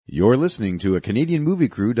You're listening to a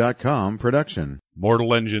CanadianMovieCrew.com production.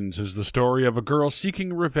 Mortal Engines is the story of a girl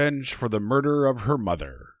seeking revenge for the murder of her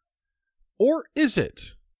mother. Or is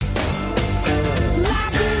it? Life is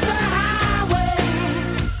a highway.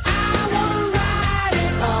 I wanna ride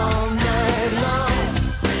it all night long.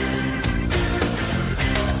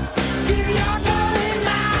 If you're going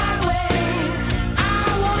my way, I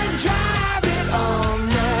wanna drive it all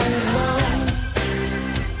night long.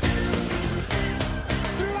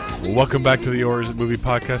 Welcome back to the Or Is It Movie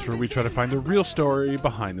Podcast, where we try to find the real story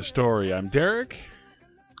behind the story. I'm Derek.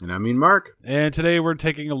 And I mean Mark. And today we're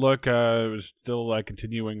taking a look, we're still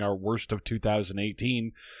continuing our worst of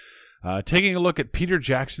 2018, taking a look at Peter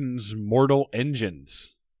Jackson's Mortal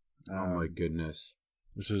Engines. Oh my goodness.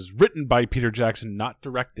 This is written by Peter Jackson, not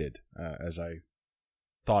directed, as I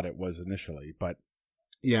thought it was initially, but...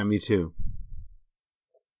 Yeah, me too.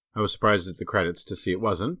 I was surprised at the credits to see it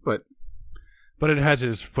wasn't, but... But it has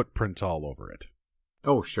his footprints all over it.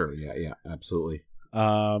 Oh, sure. Yeah, absolutely.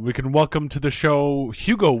 We can welcome to the show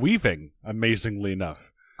Hugo Weaving, amazingly enough.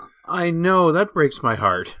 I know, that breaks my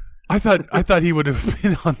heart. I thought he would have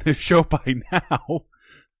been on this show by now.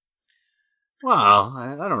 Well,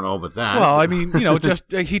 I don't know about that. Well, I mean,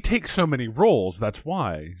 just he takes so many roles, that's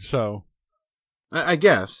why. So, I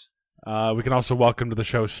guess. We can also welcome to the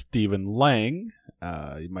show Stephen Lang.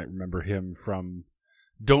 You might remember him from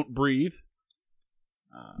Don't Breathe.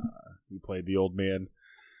 He played the old man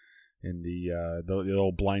in the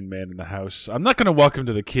old blind man in the house. I'm not going to welcome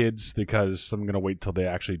to the kids because I'm going to wait till they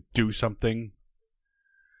actually do something.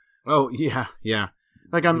 Oh, yeah.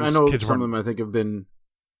 Like, I know some of them I think have been...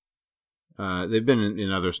 they've been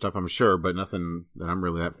in other stuff, I'm sure, but nothing that I'm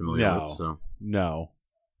really that familiar with. So. No.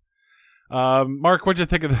 Mark, what'd you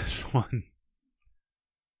think of this one?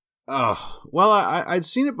 Oh, well, I'd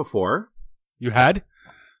seen it before. You had?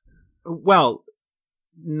 Well,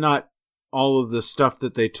 not all of the stuff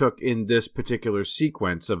that they took in this particular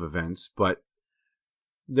sequence of events, but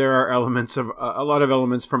there are elements of a lot of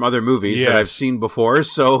elements from other movies that I've seen before.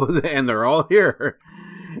 So, and they're all here.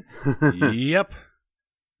 Yep.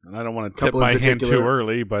 And I don't want to tip my hand too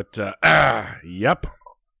early, but yep.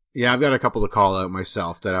 Yeah, I've got a couple to call out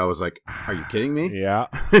myself that I was like, "Are you kidding me?" Yeah.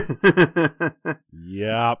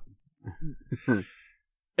 Yep.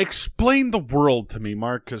 Explain the world to me,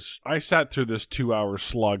 Mark, because I sat through this 2-hour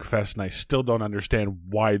slog fest and I still don't understand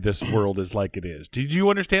why this world is like it is. Did you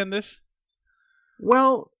understand this?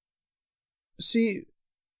 Well, see,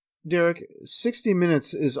 Derek, 60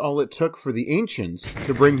 minutes is all it took for the ancients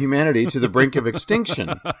to bring humanity to the brink of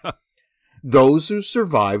extinction. Those who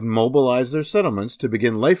survived mobilized their settlements to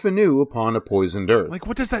begin life anew upon a poisoned earth. Like,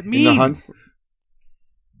 what does that mean? In the hunt for...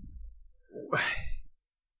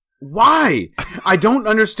 Why? I don't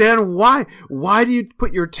understand why. Why do you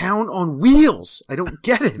put your town on wheels? I don't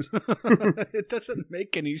get it. It doesn't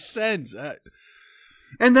make any sense.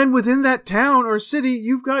 And then within that town or city,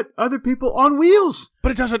 you've got other people on wheels.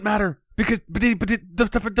 But it doesn't matter because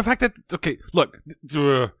the fact that look,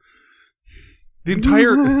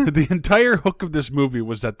 the entire hook of this movie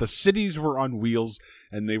was that the cities were on wheels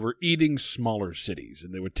and they were eating smaller cities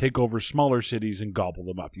and they would take over smaller cities and gobble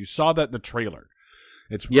them up. You saw that in the trailer.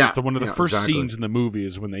 It's one of the first scenes in the movie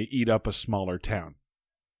is when they eat up a smaller town.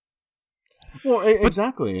 Well,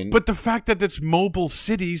 exactly. But the fact that it's mobile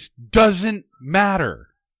cities doesn't matter.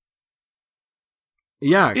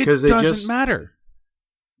 Yeah, because it doesn't matter.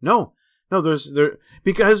 No,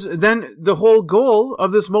 because then the whole goal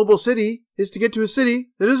of this mobile city is to get to a city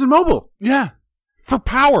that isn't mobile. Yeah, for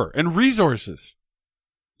power and resources.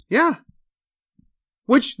 Yeah,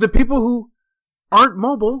 which the people who aren't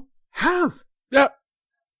mobile have. Yeah.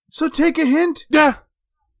 So take a hint. Yeah.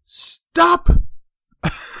 Stop.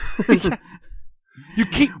 Yeah. You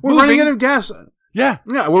keep We're running out of gas. Yeah.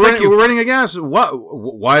 Yeah, we're running out of gas.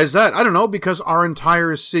 Why is that? I don't know, because our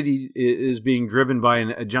entire city is being driven by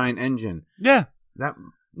a giant engine. Yeah. That,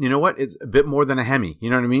 you know what? It's a bit more than a Hemi. You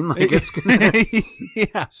know what I mean? Like it's gonna,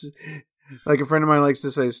 yeah. Like a friend of mine likes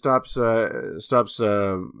to say, stops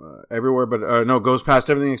everywhere, but goes past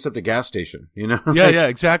everything except a gas station. You know? Yeah,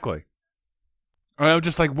 exactly. I'm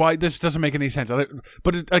just like, why? This doesn't make any sense.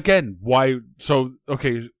 But again, why? So,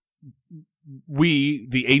 okay, we,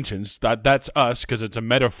 the ancients, that's us, because it's a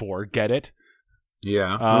metaphor, get it?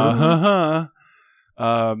 Yeah.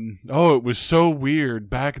 It was so weird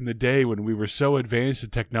back in the day when we were so advanced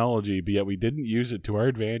in technology, but yet we didn't use it to our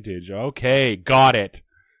advantage. Okay, got it.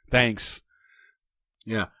 Thanks.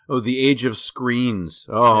 Yeah. Oh, the age of screens.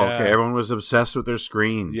 Oh, yeah. Okay. Everyone was obsessed with their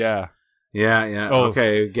screens. Yeah. Yeah. Oh,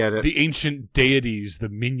 okay, get it. The ancient deities, the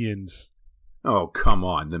minions. Oh, come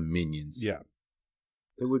on, the minions. Yeah.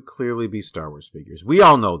 It would clearly be Star Wars figures. We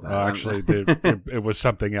all know that. Actually, it was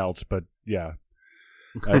something else, but yeah.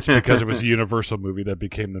 It's because it was a Universal movie that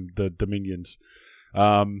became the Minions.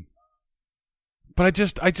 But I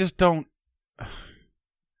just don't.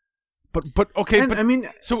 But okay, and, but I mean,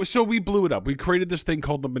 so we blew it up. We created this thing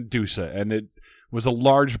called the Medusa, and it was a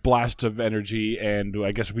large blast of energy, and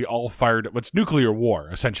I guess we all fired. It's nuclear war,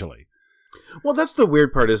 essentially. well, that's the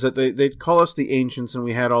weird part, is that they call us the ancients, and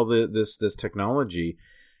we had all this technology,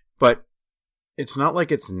 but it's not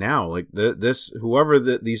like it's now. Like whoever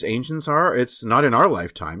these ancients are, it's not in our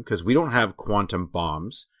lifetime because we don't have quantum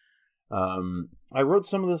bombs. I wrote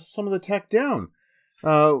some of the tech down.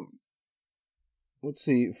 Let's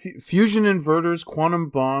see, fusion inverters, quantum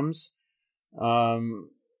bombs.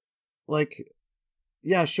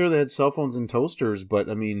 Yeah, sure, they had cell phones and toasters, but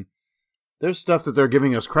I mean, there's stuff that they're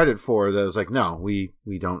giving us credit for that is like, no, we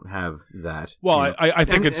don't have that. Well, you know? I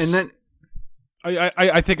think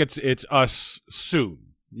I think it's us soon.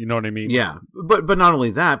 You know what I mean? Yeah, but not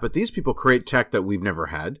only that, but these people create tech that we've never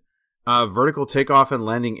had. Vertical takeoff and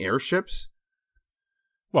landing airships.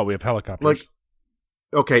 Well, we have helicopters. Like,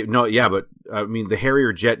 okay, no, yeah, but I mean, the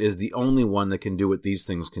Harrier jet is the only one that can do what these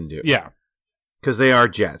things can do. Yeah, because they are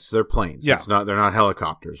jets, they're planes. Yeah. They're not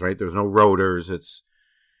helicopters, right? There's no rotors.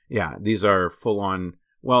 These are full on.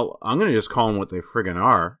 Well, I'm going to just call them what they friggin'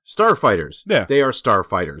 are. Starfighters. Yeah. They are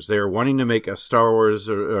starfighters. They are wanting to make a Star Wars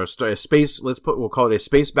or a space, we'll call it a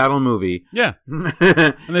space battle movie. Yeah.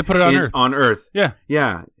 And they put it on Earth. On Earth. Yeah.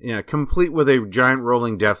 Yeah. Complete with a giant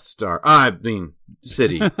rolling Death Star.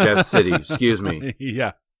 City. Death City. Excuse me.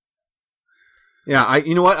 Yeah. Yeah,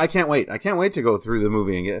 you know what? I can't wait. I can't wait to go through the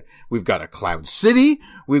movie and we've got a Cloud City.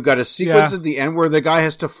 We've got a sequence at the end where the guy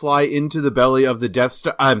has to fly into the belly of the Death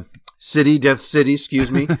Star. Death City, excuse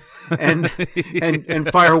me, and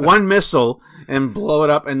fire one missile and blow it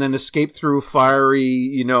up, and then escape through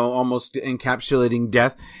fiery, almost encapsulating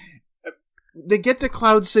death. They get to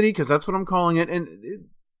Cloud City because that's what I'm calling it, and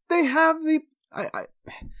they have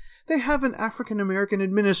they have an African American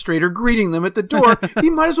administrator greeting them at the door. He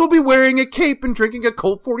might as well be wearing a cape and drinking a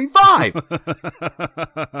Colt 45.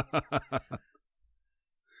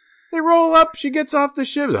 They roll up. She gets off the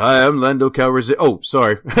ship. Hi, I'm Lando Calrissian. Oh,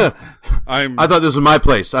 sorry. I thought this was my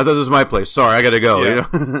place. Sorry, I gotta go.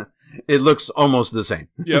 Yeah. It looks almost the same.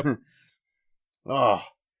 Yep. Oh,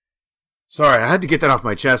 sorry. I had to get that off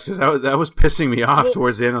my chest because that was pissing me off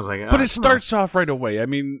towards the end. I was like, but it starts off right away. I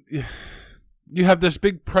mean, you have this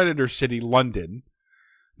big predator city, London,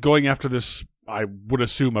 going after this. I would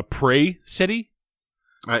assume a prey city.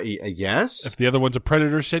 Yes. If the other one's a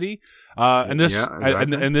predator city. And this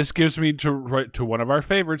exactly. and this gives me to one of our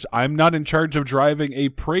favorites. I'm not in charge of driving a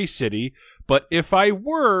prey city, but if I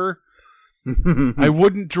were, I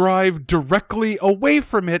wouldn't drive directly away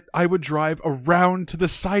from it. I would drive around to the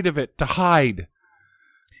side of it to hide.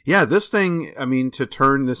 Yeah, this thing, I mean, to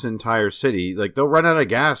turn this entire city, like, they'll run out of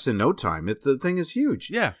gas in no time. The thing is huge.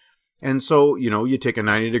 Yeah. And so, you take a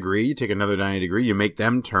 90 degree, you take another 90 degree, you make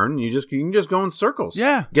them turn, you can just go in circles.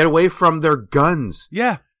 Yeah. Get away from their guns.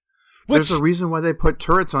 Yeah. There's a reason why they put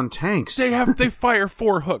turrets on tanks. They fire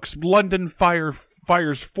 4 hooks. London fires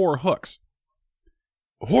 4 hooks.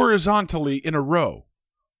 Horizontally in a row.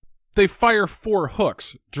 They fire 4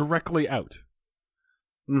 hooks directly out.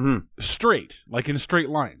 Mm-hmm. Straight, like in straight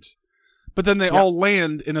lines. But then they all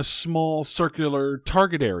land in a small circular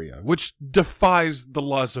target area, which defies the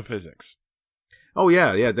laws of physics. Oh,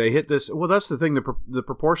 yeah, they hit this. Well, that's the thing, the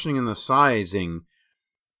proportioning and the sizing.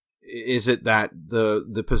 Is it that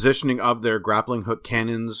the positioning of their grappling hook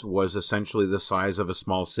cannons was essentially the size of a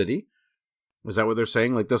small city? Is that what they're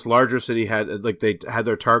saying? Like, this larger city they had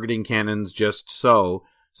their targeting cannons just so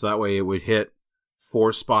that way it would hit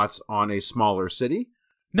 4 spots on a smaller city?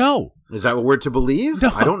 No. Is that what we're to believe?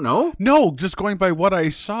 No. I don't know. No, just going by what I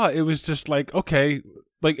saw, it was just like, okay,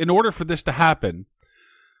 like, in order for this to happen,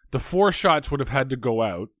 the 4 shots would have had to go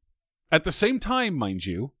out at the same time, mind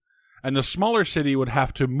you, and the smaller city would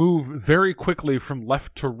have to move very quickly from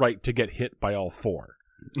left to right to get hit by all 4.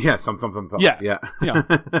 Yeah, thump, thump, thump, thump. Yeah.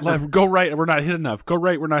 Left, go right, we're not hit enough. Go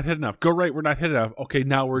right, we're not hit enough. Go right, we're not hit enough. Okay,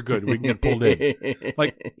 now we're good. We can get pulled in.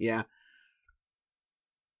 Like, yeah.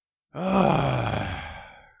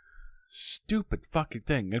 Stupid fucking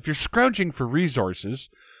thing. If you're scrounging for resources,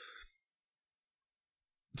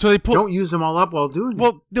 so they pull. Don't use them all up while doing it.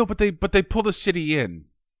 Well, no, but they pull the city in,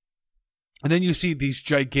 and then you see these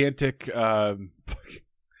gigantic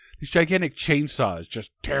chainsaws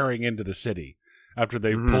just tearing into the city after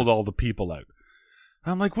they've pulled all the people out.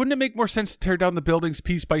 I'm like, wouldn't it make more sense to tear down the buildings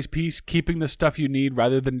piece by piece, keeping the stuff you need,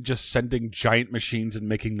 rather than just sending giant machines and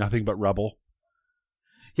making nothing but rubble?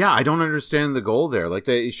 yeah, I don't understand the goal there. Like,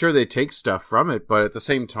 they take stuff from it, but at the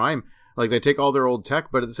same time, like, they take all their old tech,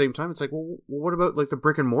 but at the same time, it's like, well, what about, like, the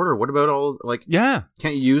brick and mortar? What about all, like, Yeah.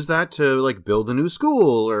 can't you use that to, like, build a new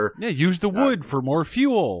school or... Yeah, use the wood for more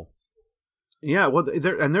fuel. Yeah, well,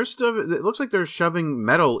 they're still... It looks like they're shoving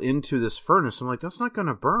metal into this furnace. I'm like, that's not going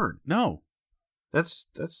to burn. No. That's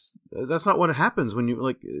not what happens when you,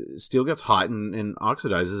 like, steel gets hot and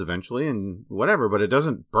oxidizes eventually and whatever, but it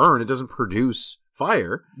doesn't burn. It doesn't produce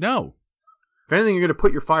fire. No. If anything, you're going to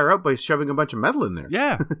put your fire out by shoving a bunch of metal in there.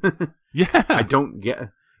 Yeah. Yeah. I don't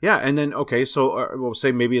get... Yeah, and then, okay, so we'll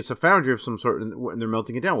say maybe it's a foundry of some sort and they're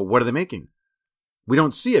melting it down. Well, what are they making? We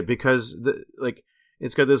don't see it because,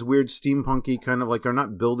 it's got this weird steampunky kind of, like, they're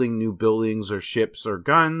not building new buildings or ships or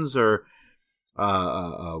guns or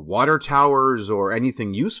water towers or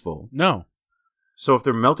anything useful. No. So if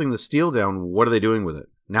they're melting the steel down, what are they doing with it?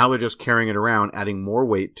 Now they're just carrying it around, adding more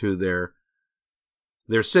weight to their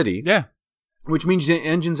city. Yeah. Which means the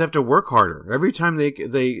engines have to work harder. Every time they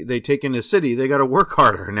take in a city, they got to work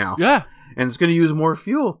harder now. Yeah. And it's going to use more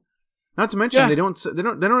fuel. Not to mention Yeah. they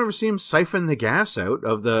don't ever see them siphon the gas out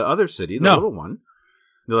of the other city, the No. little one.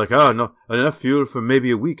 They're like, oh no, enough fuel for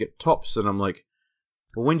maybe a week at tops, and I'm like,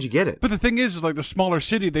 well, when'd you get it? But the thing is, like, the smaller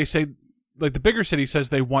city, they say, like, the bigger city says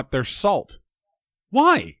they want their salt.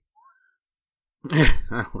 Why? I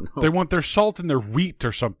don't know. They want their salt and their wheat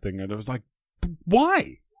or something. And it was like,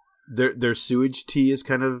 why? Their sewage tea is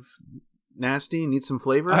kind of nasty, needs some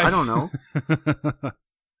flavor. I don't know.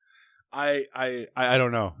 I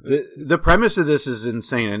don't know. The premise of this is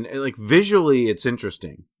insane, and, like, visually it's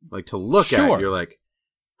interesting. Like, to look Sure. at, you're like,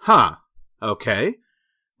 huh, okay.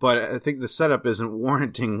 But I think the setup isn't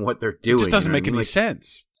warranting what they're doing. It just doesn't you know make what I mean? any Like,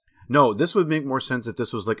 sense. No, this would make more sense if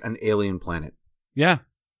this was like an alien planet. Yeah.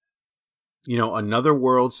 You know, another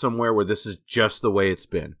world somewhere where this is just the way it's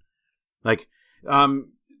been. Like,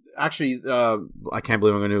 actually, I can't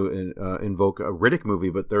believe I'm going to invoke a Riddick movie,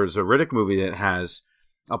 but there's a Riddick movie that has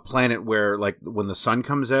a planet where, like, when the sun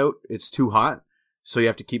comes out, it's too hot, so you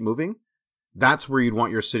have to keep moving. That's where you'd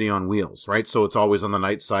want your city on wheels, right? So it's always on the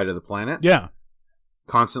night side of the planet. Yeah.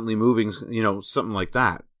 Constantly moving, you know, something like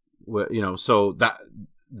that. You know, so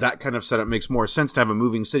that kind of setup makes more sense to have a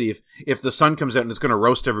moving city. If the sun comes out and it's going to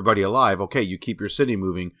roast everybody alive, okay, you keep your city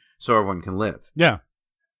moving so everyone can live. Yeah.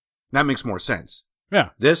 That makes more sense. Yeah.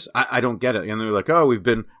 This, I don't get it. And they're like, oh, we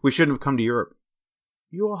shouldn't have come to Europe.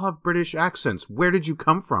 You all have British accents. Where did you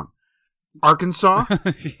come from? Arkansas?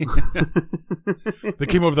 They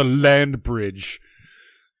came over the land bridge.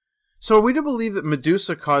 So are we to believe that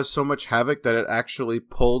Medusa caused so much havoc that it actually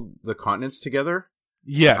pulled the continents together?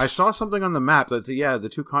 Yes. I saw something on the map that, the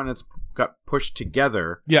two continents got pushed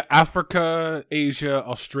together. Yeah, Africa, Asia,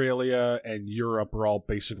 Australia, and Europe are all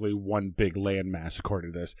basically one big landmass,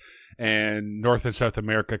 according to this. And North and South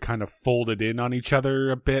America kind of folded in on each other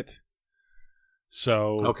a bit.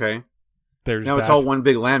 So Okay. there's Now that. it's all one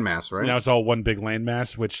big landmass, right? Now it's all one big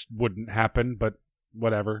landmass, which wouldn't happen, but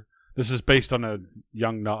whatever. This is based on a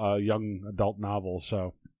young adult novel,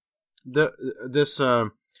 so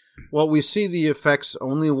Well, we see the effects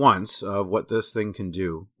only once of what this thing can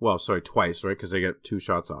do. Well, sorry, twice, right? Because they get 2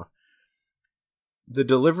 shots off. The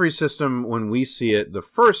delivery system, when we see it, the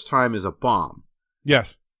first time is a bomb.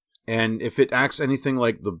 yes. And if it acts anything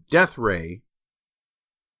like the death ray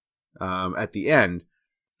at the end,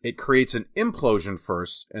 it creates an implosion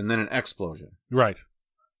first and then an explosion. Right.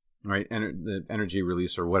 Right? And the energy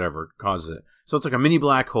release or whatever causes it. So it's like a mini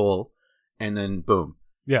black hole and then boom.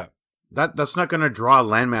 Yeah. That's not going to draw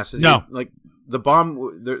landmasses. No. Like the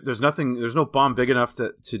bomb, there's no bomb big enough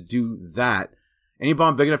to do that. Any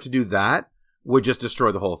bomb big enough to do that would just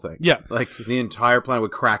destroy the whole thing. Yeah. Like the entire planet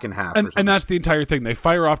would crack in half. And that's the entire thing. They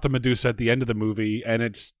fire off the Medusa at the end of the movie, and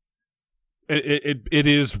it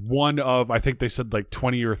is one of, I think they said, like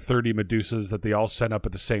 20 or 30 Medusas that they all sent up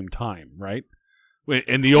at the same time, right?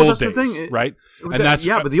 In the old that's days, the thing. right? And that's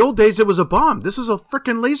but the old days it was a bomb. This is a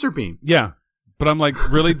freaking laser beam. Yeah. But I'm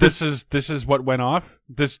like, really? This is what went off?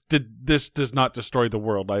 This does not destroy the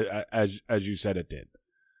world as you said it did.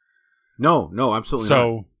 No, absolutely not.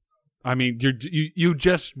 So, I mean, you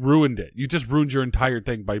just ruined it. You just ruined your entire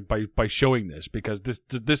thing by showing this, because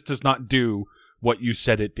this does not do what you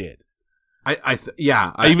said it did.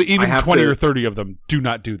 Even 20 or 30 of them do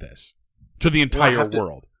not do this to the entire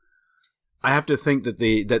world. I have to think that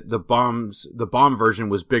the bomb version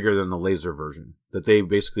was bigger than the laser version. That they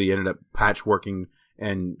basically ended up patchworking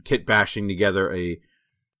and kit bashing together a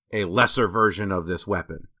lesser version of this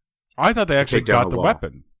weapon. I thought they actually got the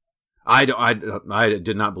weapon. I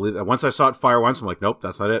did not believe that. Once I saw it fire once, I'm like, nope,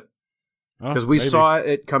 that's not it. Because we maybe. saw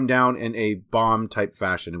it come down in a bomb type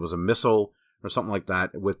fashion. It was a missile or something like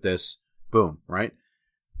that with this. Boom, right?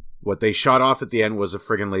 What they shot off at the end was a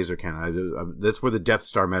friggin' laser cannon. That's where the Death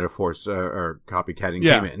Star metaphors or copycatting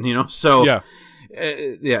came in, you know? So,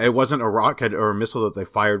 it wasn't a rocket or a missile that they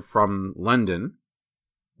fired from London,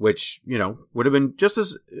 which, you know, would have been just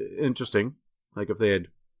as interesting, like if they had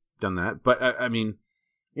done that. But, I mean,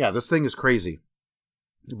 yeah, this thing is crazy.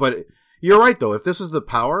 But you're right, though. If this is the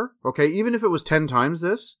power, okay, even if it was 10 times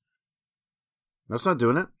this, that's not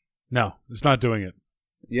doing it. No, it's not doing it.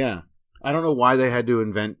 Yeah. I don't know why they had to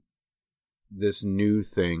invent this new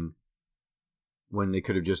thing when they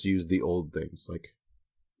could have just used the old things. Like,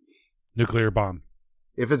 nuclear bomb.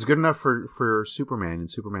 If it's good enough for Superman in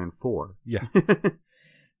Superman 4 Yeah.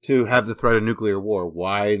 to have the threat of nuclear war,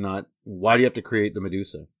 why not? Why do you have to create the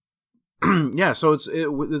Medusa? Yeah, so it's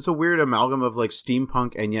a weird amalgam of like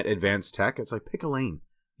steampunk and yet advanced tech. It's like, pick a lane.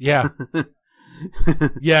 Yeah.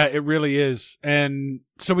 Yeah, it really is. And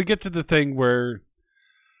so we get to the thing where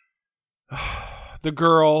the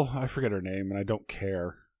girl, I forget her name, and I don't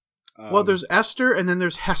care. Well, there's Esther, and then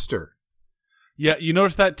there's Hester. Yeah, you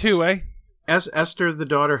noticed that too, eh? Esther the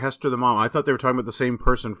daughter, Hester the mom. I thought they were talking about the same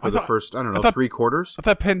person for the first, I don't know, 3 quarters. I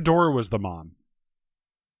thought Pandora was the mom.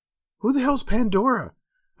 Who the hell's Pandora?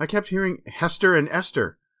 I kept hearing Hester and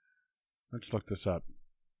Esther. Let's look this up.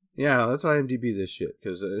 Yeah, let's IMDb this shit.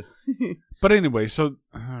 Cause, But anyway, so,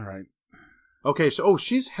 all right. Okay, so,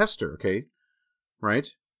 she's Hester, okay?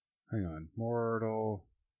 Right? Hang on. Mortal.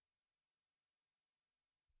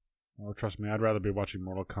 Oh, trust me, I'd rather be watching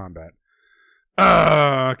Mortal Kombat.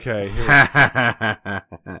 Okay.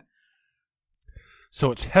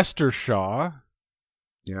 So it's Hester Shaw.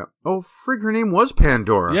 Yeah. Oh, frig, her name was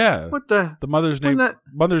Pandora. Yeah. What the? The mother's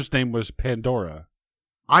name was Pandora.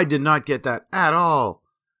 I did not get that at all.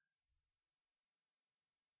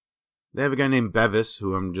 They have a guy named Bevis,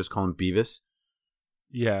 who I'm just calling Beavis.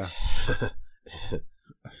 Yeah.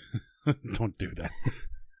 Don't do that.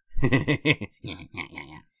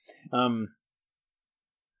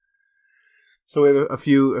 So we have a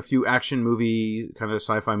few action movie, kind of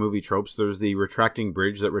sci-fi movie tropes. There's the retracting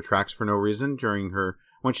bridge that retracts for no reason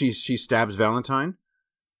when she stabs Valentine.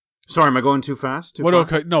 Sorry, am I going too fast?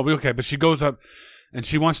 Okay, no, okay, but she goes up and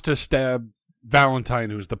she wants to stab Valentine,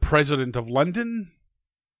 who's the president of London,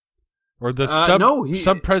 or the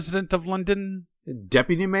sub-president of London.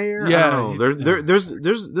 Deputy mayor? Yeah. I don't know.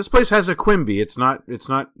 There's this place has a Quimby. It's not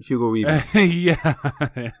Hugo Weaving. Yeah.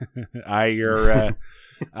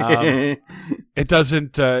 It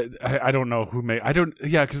doesn't, I don't know who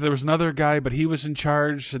because there was another guy, but he was in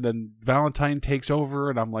charge, and then Valentine takes over,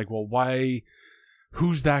 and I'm like, well, why?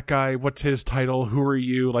 Who's that guy? What's his title? Who are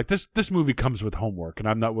you? Like, this movie comes with homework, and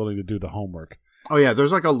I'm not willing to do the homework. Oh yeah,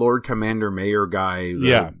 there's like a Lord Commander Mayor guy.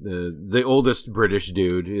 The oldest British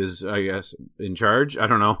dude is, I guess, in charge. I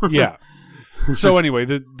don't know. Yeah. So anyway,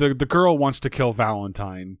 the girl wants to kill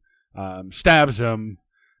Valentine, stabs him,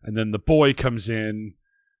 and then the boy comes in.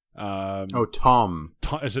 Tom.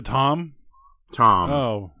 Is it Tom? Tom.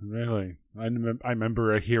 Oh, really? I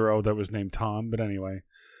remember a hero that was named Tom, but anyway.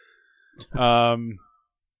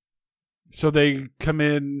 So they come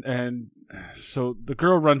in, and so the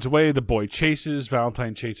girl runs away, the boy chases,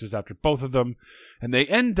 Valentine chases after both of them, and they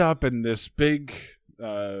end up in this big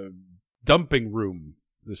dumping room,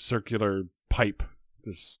 this circular pipe,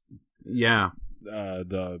 this the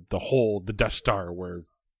hole, the Death Star where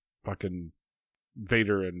fucking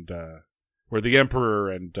Vader and where the Emperor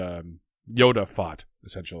and Yoda fought,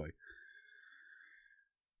 essentially.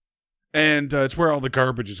 And it's where all the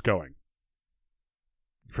garbage is going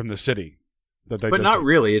from the city. But not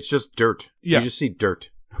really. It's just dirt. Yeah. You just see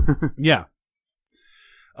dirt. Yeah.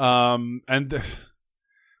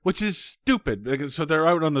 Which is stupid. So they're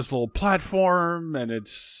out on this little platform, and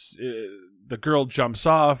the girl jumps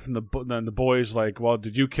off, and then the boy's like, "Well,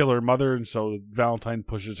 did you kill her mother?" And so Valentine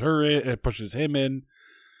pushes him in,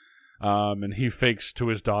 and he fakes to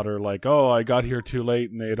his daughter like, "Oh, I got here too late,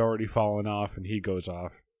 and they had already fallen off," and he goes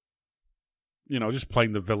off. You know, just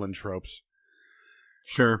playing the villain tropes.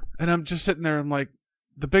 Sure. And I'm just sitting there, I'm like,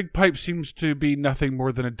 the big pipe seems to be nothing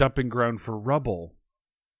more than a dumping ground for rubble.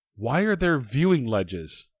 Why are there viewing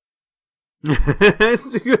ledges?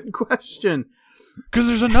 That's a good question. Because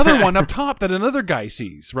there's another one up top that another guy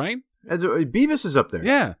sees, right? Beavis is up there.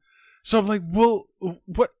 Yeah. So I'm like, well,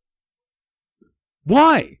 what?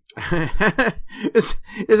 Why? Is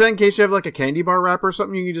that in case you have like a candy bar wrapper or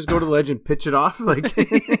something? You can just go to the ledge and pitch it off? Like...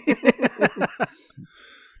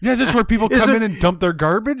 Yeah, just where people come in and dump their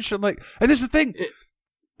garbage. And this is the thing.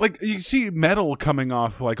 Like, you see metal coming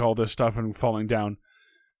off, like, all this stuff and falling down.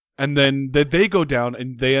 And then they go down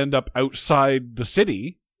and they end up outside the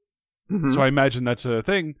city. Mm-hmm. So I imagine that's a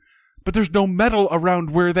thing. But there's no metal around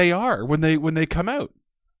where they are when they come out.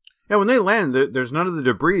 Yeah, when they land, there's none of the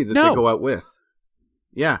debris that No. they go out with.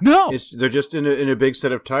 Yeah. No. They're just in a big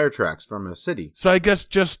set of tire tracks from a city. So I guess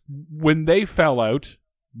just when they fell out,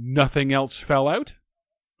 nothing else fell out?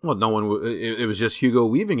 Well, no one. It was just Hugo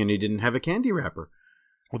Weaving, and he didn't have a candy wrapper.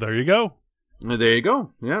 Well, there you go. There you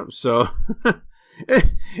go. Yeah. So,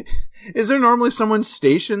 is there normally someone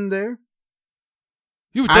stationed there?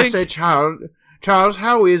 You would I think. say, Charles,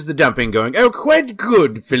 how is the dumping going? Oh, quite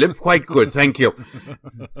good, Philip. Quite good, thank you.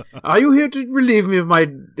 Are you here to relieve me of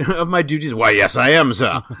my duties? Why, yes, I am,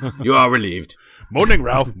 sir. You are relieved. Morning,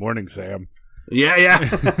 Ralph. Morning, Sam. Yeah.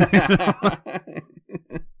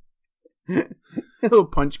 A little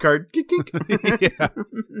punch card. Kink, kink. Yeah.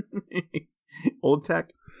 Old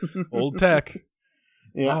tech. Old tech.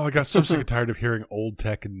 Yeah. Oh, I got so sick and tired of hearing old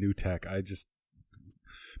tech and new tech.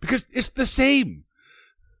 Because it's the same.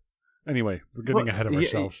 Anyway, we're getting ahead of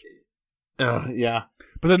ourselves. Yeah.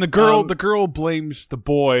 But then the girl blames the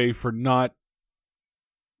boy for not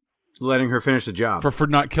Letting her finish the job. for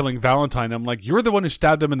not killing Valentine. I'm like, you're the one who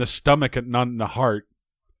stabbed him in the stomach and not in the heart.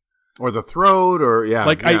 Or the throat, or,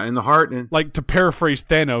 in the heart. And Like, to paraphrase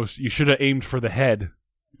Thanos, you should have aimed for the head.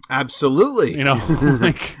 absolutely. You know,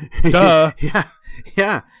 like, duh.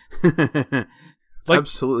 Yeah. Like,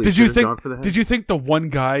 absolutely. Did you Should've gone for the think? head. Did you think the one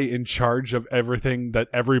guy in charge of everything that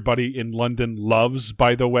everybody in London loves,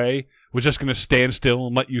 by the way, was just going to stand still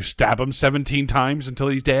and let you stab him 17 times until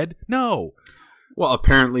he's dead? No, Well,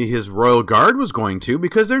 apparently his royal guard was going to,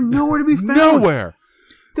 because they're nowhere to be found. nowhere.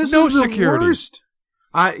 This No is the security. worst.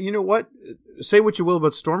 You know what? Say what you will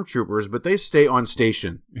about stormtroopers, but they stay on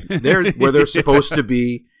station. They're where they're supposed to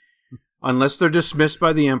be. Unless they're dismissed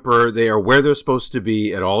by the Emperor, they are where they're supposed to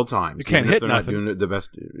be at all times. You can't even if hit they're nothing. not doing the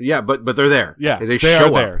best. Yeah, but they're there. Yeah, they they show are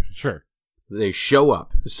up. there. Sure. They show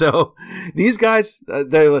up. So these guys,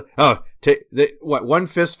 they're like, one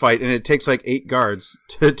fist fight, and it takes like 8 guards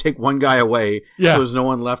to take one guy away. Yeah. So there's no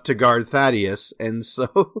one left to guard Thaddeus, and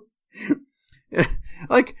so,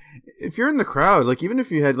 like, if you're in the crowd, like, even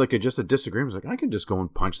if you had like just a disagreement, it's like, I can just go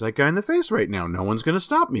and punch that guy in the face right now. No one's gonna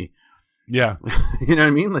stop me. Yeah. You know what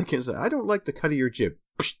I mean? Like, it's, I don't like the cut of your jib.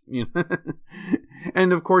 You know?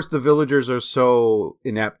 And of course, the villagers are so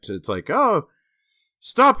inept. It's like, oh,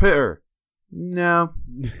 stop her. No.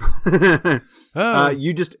 Oh.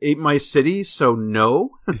 You just ate my city, so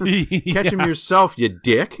no. Catch him yourself, you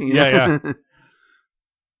dick. You know? Yeah.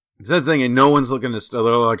 It's that thing, and no one's looking to they're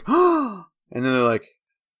like, oh, and then they're like,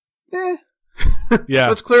 Yeah.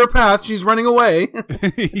 let's clear a path. She's running away.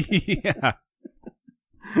 Yeah.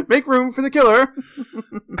 Make room for the killer.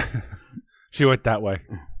 She went that way.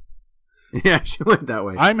 Yeah, she went that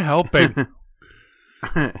way. I'm helping.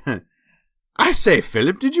 I say,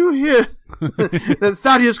 Philip, did you hear that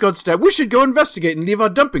Thaddeus got stabbed? We should go investigate and leave our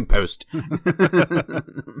dumping post.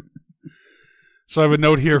 So I have a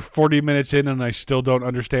note here, 40 minutes in, and I still don't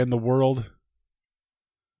understand the world.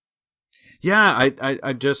 Yeah,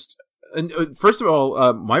 I just... And first of all,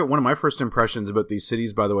 one of my first impressions about these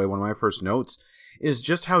cities, by the way, one of my first notes, is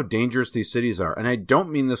just how dangerous these cities are. And I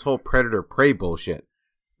don't mean this whole predator-prey bullshit.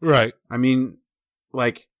 Right. I mean,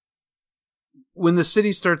 like, when the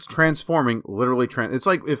city starts transforming, literally, it's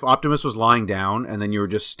like if Optimus was lying down and then you were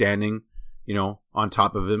just standing, you know, on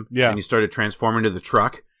top of him, Yeah. and you started transforming to the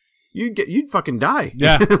truck, you'd fucking die.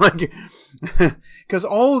 Yeah. Like, because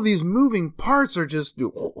all of these moving parts are just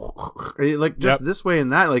like just Yep. this way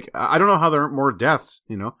and that. Like, I don't know how there aren't more deaths,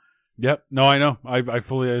 you know. Yep. No, I know. I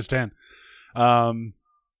fully understand.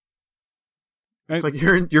 It's like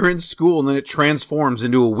you're in school and then it transforms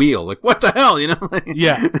into a wheel. Like, what the hell, you know? Like,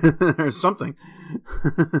 Yeah. or something.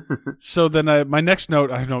 So then my next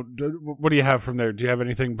note, I don't know, what do you have from there? Do you have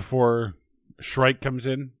anything before Shrike comes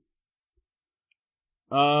in?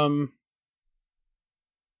 Well,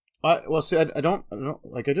 see, I don't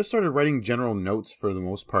like. I just started writing general notes for the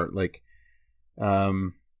most part. Like, I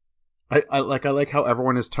like how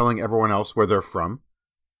everyone is telling everyone else where they're from.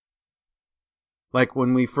 Like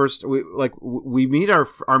when we meet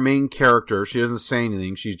our main character. She doesn't say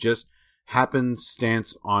anything. She's just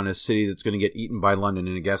happenstance on a city that's going to get eaten by London,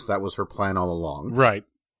 and I guess that was her plan all along. Right.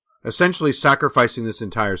 Essentially, sacrificing this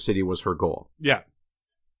entire city was her goal. Yeah.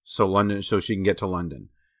 So she can get to London.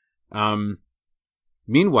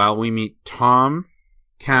 Meanwhile, we meet Tom,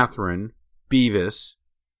 Catherine, Beavis.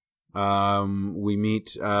 We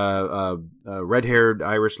meet a red-haired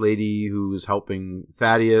Irish lady who is helping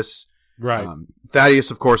Thaddeus. Right.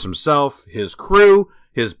 Thaddeus, of course, himself, his crew,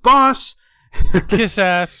 his boss. Kiss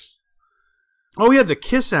ass. Oh yeah, the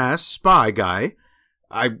kiss-ass spy guy.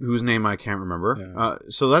 whose name I can't remember. Yeah.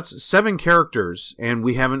 So that's 7 characters, and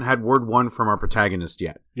we haven't had word one from our protagonist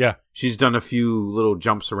yet. Yeah. She's done a few little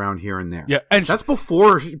jumps around here and there. Yeah, and that's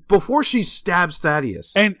before she stabs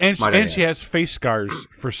Thaddeus. And she has face scars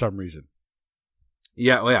for some reason.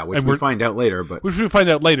 Yeah, which we find out later. But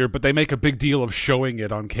they make a big deal of showing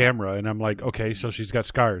it on camera, and I'm like, okay, so she's got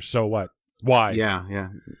scars. So what? Why? Yeah.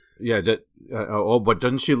 But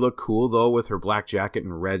doesn't she look cool though with her black jacket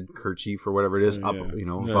and red kerchief or whatever it is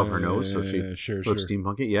above her nose? So she looks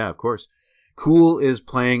steampunky. Yeah, of course. Cool is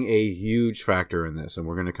playing a huge factor in this, and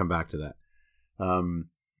we're going to come back to that.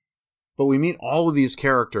 But we meet all of these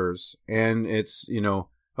characters, and it's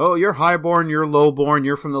oh, you're highborn, you're lowborn,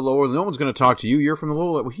 you're from the lower. No one's going to talk to you. You're from the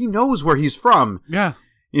lower. Well, he knows where he's from. Yeah.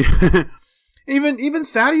 Even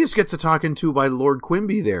Thaddeus gets a talking to by Lord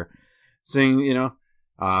Quimby there, saying,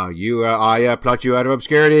 I plucked you out of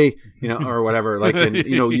obscurity, or whatever. Like, and,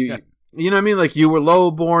 you know what I mean? Like, you were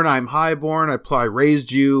lowborn, I'm highborn, I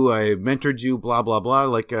raised you, I mentored you, blah, blah, blah.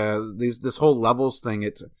 Like, this whole levels thing,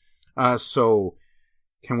 it's, so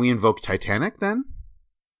can we invoke Titanic then?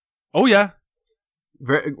 Oh, yeah.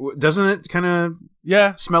 Doesn't it kind of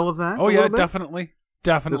smell of that? Oh, yeah, definitely.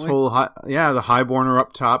 This whole, the highborn are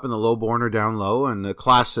up top and the lowborn are down low, and the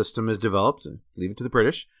class system is developed. Leave it to the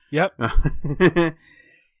British. Yep.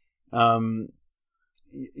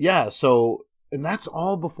 So, and that's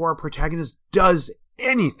all before our protagonist does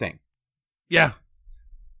anything. Yeah.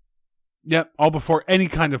 Yeah, all before any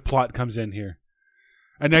kind of plot comes in here.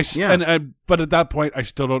 And but at that point, I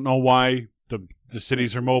still don't know why the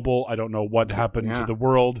cities are mobile. I don't know what happened to the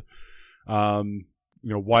world.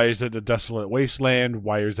 Why is it a desolate wasteland?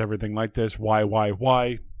 Why is everything like this?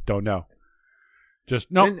 Why? Don't know. Just,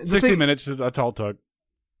 60 minutes, that's all it took.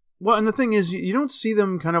 Well, and the thing is, you don't see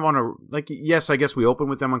them kind of on a, like, yes, I guess we open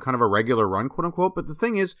with them on kind of a regular run, quote unquote, but the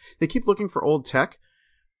thing is, they keep looking for old tech.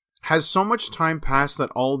 Has so much time passed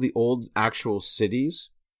that all the old actual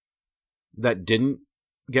cities that didn't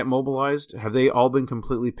get mobilized, have they all been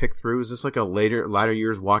completely picked through? Is this like a latter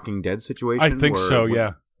years Walking Dead situation? I think so,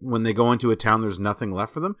 yeah. When they go into a town, there's nothing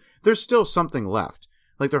left for them. There's still something left.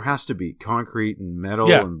 Like, there has to be concrete and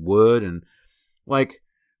metal and wood, and like,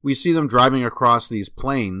 we see them driving across these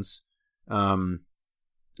plains,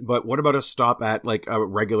 but what about a stop at like a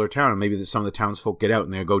regular town, and maybe some of the townsfolk get out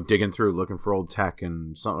and they go digging through looking for old tech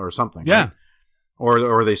or something, right?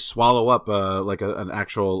 Or they swallow up an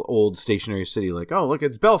actual old stationary city, like, oh, look,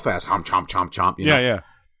 it's Belfast, chomp chomp chomp chomp,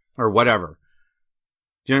 or whatever.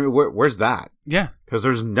 Do you know where's that? Yeah, because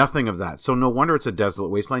there's nothing of that. So no wonder it's a desolate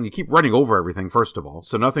wasteland. You keep running over everything, first of all,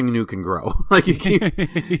 so nothing new can grow. Like, you keep.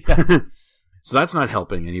 So that's not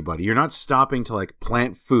helping anybody. You're not stopping to like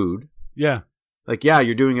plant food. Yeah. Like,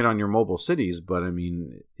 you're doing it on your mobile cities, but I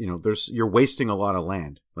mean, you're wasting a lot of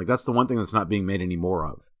land. Like, that's the one thing that's not being made any more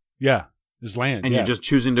of. Yeah. There's land. And you're just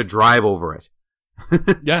choosing to drive over it.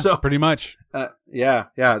 Yeah. So, pretty much. Yeah.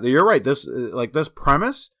 You're right. This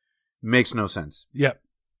premise makes no sense. Yep.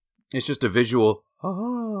 It's just a visual.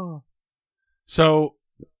 Oh. So,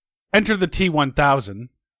 enter the T-1000.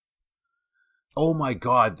 Oh my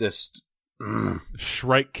God, this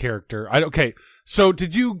Shrike character. Okay, so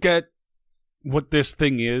did you get what this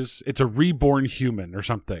thing is? It's a reborn human or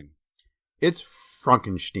something. It's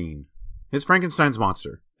Frankenstein. It's Frankenstein's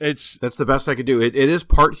monster. That's the best I could do. It is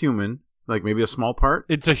part human, like maybe a small part.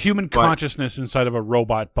 It's a human consciousness inside of a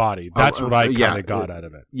robot body. That's what I kind of got out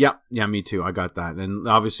of it. Yeah, me too. I got that. And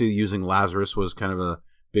obviously using Lazarus was kind of a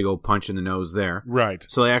big old punch in the nose there. Right.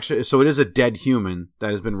 So it is a dead human that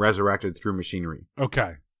has been resurrected through machinery.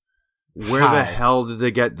 Okay. Where the hell did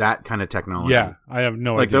they get that kind of technology? Yeah, I have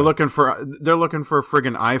no idea. Like, they're looking for a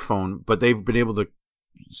friggin' iPhone, but they've been able to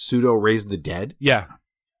pseudo raise the dead. Yeah.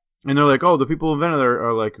 And they're like, oh, the people who invented it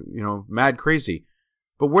are like, mad crazy.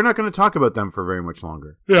 But we're not going to talk about them for very much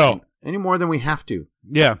longer. Yeah. Any more than we have to.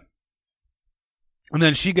 Yeah. And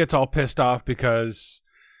then she gets all pissed off because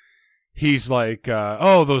he's like,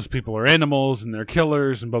 oh, those people are animals and they're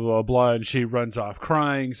killers and blah, blah, blah. And she runs off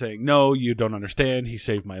crying, saying, no, you don't understand. He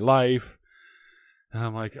saved my life. And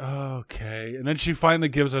I'm like, oh, okay. And then she finally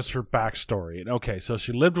gives us her backstory. And okay, so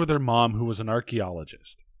she lived with her mom, who was an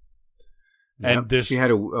archaeologist. And she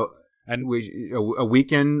had a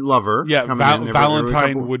weekend lover. Yeah,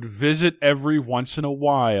 Valentine would visit every once in a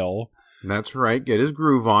while. That's right. Get his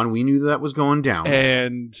groove on. We knew that was going down.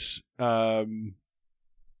 And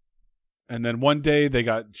then one day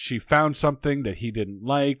she found something that he didn't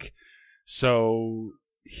like, so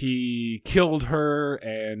he killed her,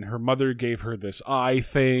 and her mother gave her this eye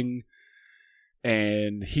thing,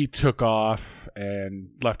 and he took off and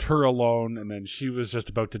left her alone, and then she was just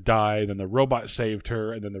about to die, and then the robot saved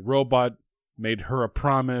her, and then the robot made her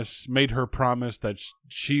promise that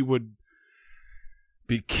she would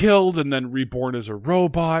be killed and then reborn as a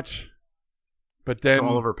robot. But then So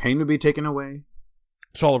all of her pain would be taken away?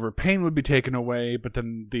 So all of her pain would be taken away, but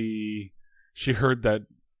then she heard that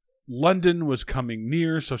London was coming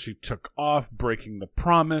near, so she took off, breaking the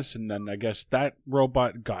promise, and then I guess that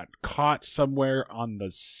robot got caught somewhere on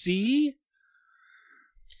the sea?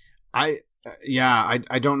 I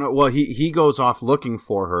don't know. Well, he goes off looking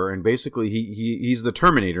for her, and basically he's the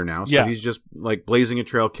Terminator now. So he's just like blazing a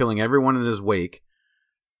trail, killing everyone in his wake.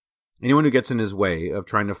 Anyone who gets in his way of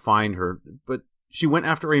trying to find her. But she went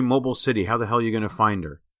after a mobile city. How the hell are you going to find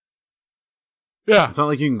her? Yeah. It's not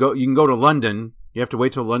like you can go to London. You have to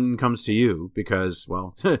wait till London comes to you because,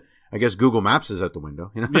 well, I guess Google Maps is out the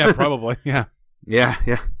window. You know? Yeah, probably. Yeah. Yeah.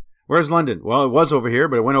 Where's London? Well, it was over here,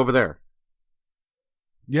 but it went over there.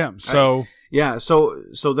 Yeah. So.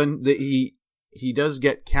 So then he does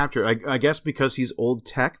get captured. I guess because he's old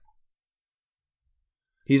tech.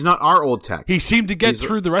 He's not our old tech. He seemed to get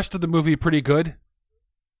through the rest of the movie pretty good.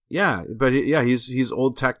 Yeah, but he's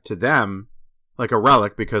old tech to them, like a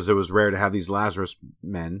relic, because it was rare to have these Lazarus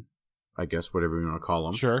men, I guess, whatever you want to call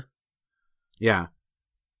them. Sure. Yeah.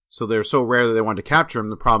 So they're so rare that they wanted to capture him.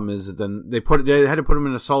 The problem is that then they had to put him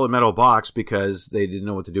in a solid metal box because they didn't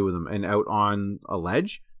know what to do with him. And out on a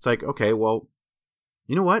ledge, it's like, okay, well,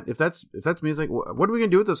 you know what? If that's me, it's like, what are we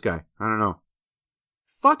gonna do with this guy? I don't know.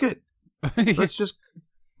 Fuck it. Let's just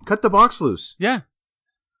cut the box loose. Yeah.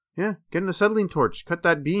 Yeah, get an acetylene torch. Cut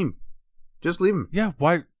that beam. Just leave him. Yeah,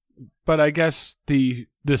 why? But I guess the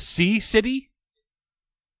Sea City?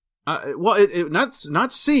 Well, it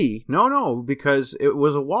not C. No, because it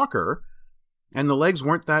was a walker, and the legs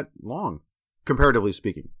weren't that long, comparatively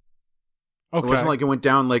speaking. Okay. It wasn't like it went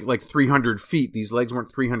down like 300 feet. These legs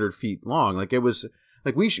weren't 300 feet long. Like it was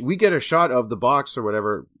like we get a shot of the box or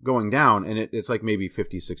whatever going down, and it's like maybe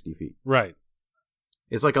 50, 60 feet. Right.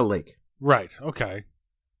 It's like a lake. Right. Okay.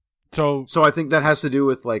 So I think that has to do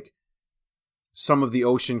with like some of the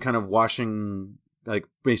ocean kind of washing, like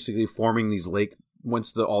basically forming these lake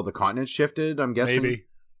once all the continents shifted. I'm guessing maybe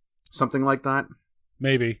something like that.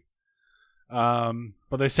 Maybe.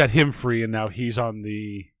 But they set him free, and now he's on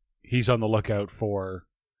the lookout for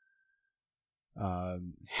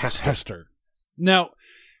Hester. Now,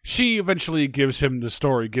 she eventually gives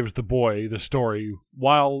the boy the story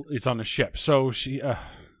while it's on a ship. So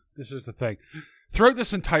this is the thing. Throughout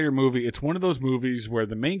this entire movie, it's one of those movies where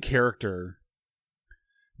the main character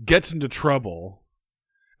gets into trouble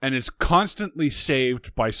and is constantly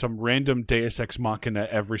saved by some random Deus Ex Machina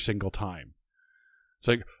every single time. It's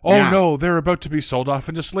like, no, they're about to be sold off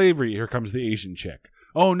into slavery. Here comes the Asian chick.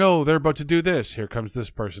 Oh no, they're about to do this. Here comes this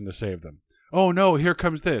person to save them. Oh no, here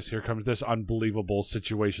comes this unbelievable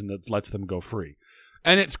situation that lets them go free.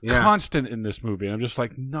 And it's constant in this movie. And I'm just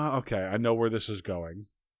like, no, okay, I know where this is going.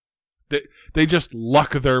 They just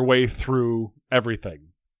luck their way through everything.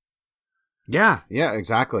 Yeah,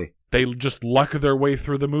 exactly. They just luck their way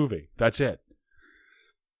through the movie. That's it.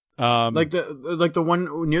 Like the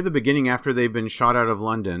one near the beginning after they've been shot out of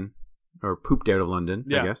London or pooped out of London,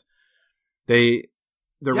 I guess. They're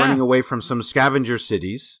running away from some scavenger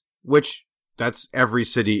cities, which that's every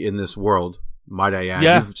city in this world, might I add.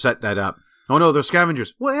 You've set that up. Oh no, they're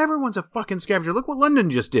scavengers. Well, everyone's a fucking scavenger. Look what London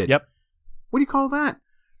just did. Yep. What do you call that?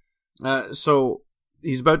 So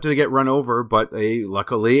he's about to get run over, but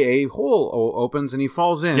luckily a hole opens and he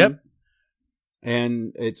falls in. Yep.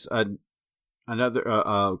 And it's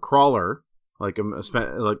another crawler, I guess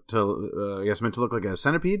meant to look like a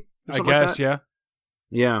centipede. I guess, yeah.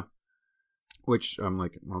 Yeah. Which I'm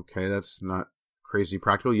like, okay, that's not crazy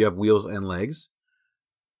practical. You have wheels and legs.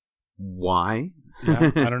 Why?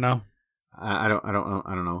 Yeah, I don't know. I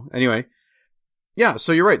don't know. Anyway. Yeah,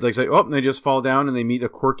 so you're right. Like, they just fall down and they meet a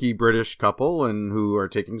quirky British couple and who are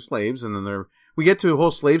taking slaves, and then we get to a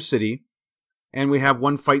whole slave city, and we have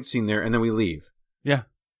one fight scene there, and then we leave. Yeah,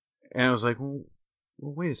 and I was like, well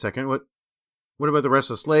wait a second. What about the rest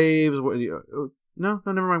of the slaves? No,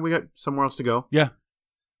 never mind. We got somewhere else to go. Yeah,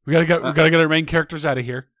 we gotta get our main characters out of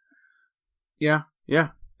here. Yeah,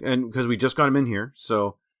 and because we just got them in here,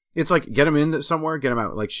 so it's like get them in somewhere, get them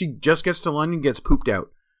out. Like she just gets to London, gets pooped out.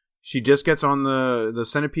 She just gets on the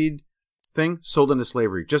centipede thing, sold into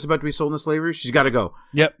slavery. Just about to be sold into slavery, she's got to go.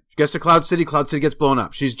 Yep. She gets to Cloud City gets blown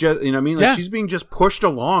up. She's just, you know what I mean? Like she's being just pushed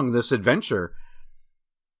along this adventure.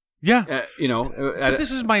 Yeah. But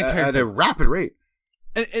this is my entire at a rapid rate.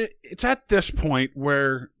 And it's at this point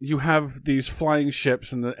where you have these flying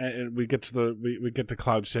ships and we get to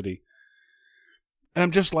Cloud City. And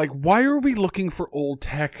I'm just like, why are we looking for old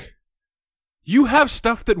tech? You have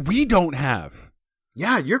stuff that we don't have.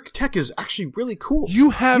 Yeah, your tech is actually really cool.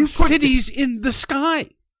 You have You've put- cities in the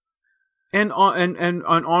sky. and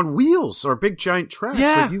on wheels or big giant tracks.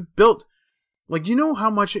 Yeah. Like you've built. Like, do you know how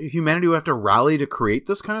much humanity would have to rally to create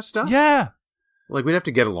this kind of stuff? Yeah. Like, we'd have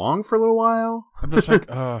to get along for a little while. I'm just like,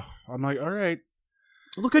 all right.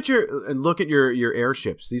 Look at your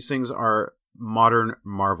airships. These things are modern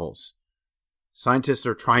marvels. Scientists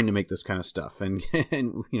are trying to make this kind of stuff, and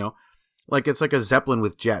like it's like a Zeppelin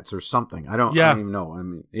with jets or something. I don't even know. I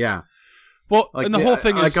mean, yeah. Well, Like, and the whole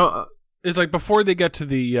thing like, is like before they get to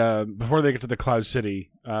the Cloud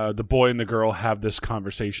City, the boy and the girl have this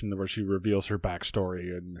conversation where she reveals her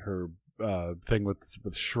backstory and her thing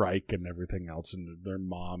with Shrike and everything else and their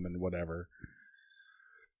mom and whatever.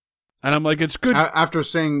 And I'm like, it's good. After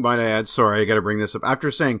saying, might I add, sorry, I got to bring this up. After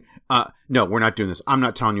saying, no, we're not doing this. I'm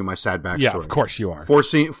not telling you my sad backstory. Yeah, of course you are.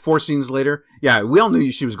 Four scenes later, yeah, we all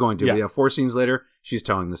knew she was going to. Yeah. But yeah, 4 scenes later, she's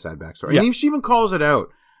telling the sad backstory. Yeah. And she even calls it out.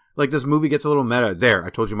 Like, this movie gets a little meta. There, I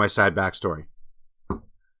told you my sad backstory.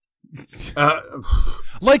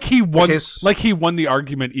 Like he won. Okay, Like he won the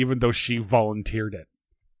argument, even though she volunteered it.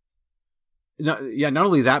 Not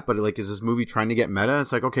only that, but like, is this movie trying to get meta?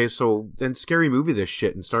 It's like, okay, so then scary movie this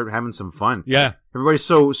shit and start having some fun. Yeah, Everybody's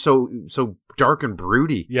so dark and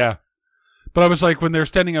broody. yeah. But I was like, when they're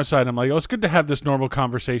standing outside, I'm like, oh, it's good to have this normal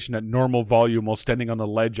conversation at normal volume while standing on the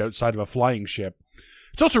ledge outside of a flying ship.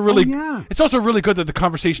 It's also really, It's also really good that the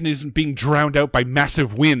conversation isn't being drowned out by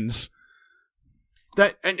massive winds.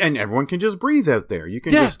 That and everyone can just breathe out there. You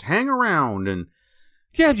can just hang around and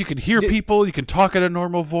yeah, you can hear people. You can talk at a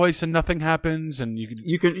normal voice and nothing happens. And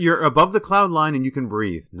you're above the cloud line and you can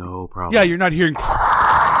breathe. No problem. Yeah, you're not hearing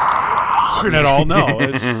at all. No.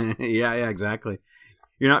 yeah, exactly.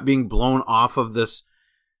 You're not being blown off of this.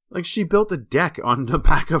 Like, she built a deck on the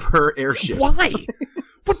back of her airship. Why?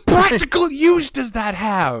 What practical use does that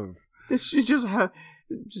have? Did she just have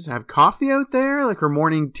coffee out there, like her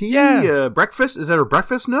morning tea? Yeah. Breakfast? Is that her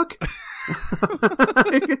breakfast nook?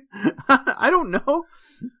 I don't know.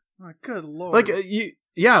 My good lord! Like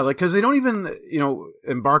because they don't even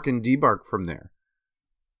embark and debark from there.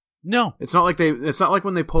 No, it's not like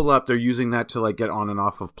when they pull up, they're using that to like get on and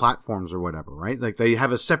off of platforms or whatever, right? Like they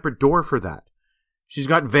have a separate door for that. She's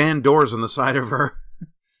got van doors on the side of her.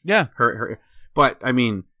 Yeah, her. But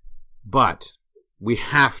we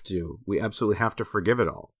absolutely have to forgive it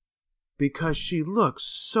all because she looks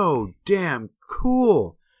so damn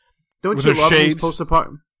cool. Don't you love these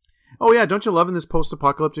post-apocalyptic? Oh yeah, don't you love in this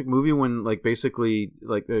post-apocalyptic movie when like basically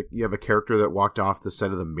like you have a character that walked off the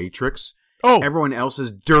set of The Matrix? Oh, everyone else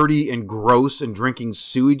is dirty and gross and drinking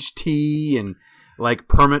sewage tea and like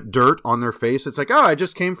permit dirt on their face. It's like, oh, I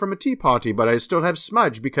just came from a tea party, but I still have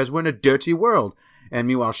smudge because we're in a dirty world. And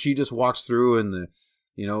meanwhile, she just walks through and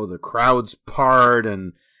the crowds part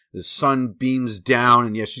and the sun beams down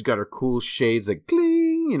and she's got her cool shades like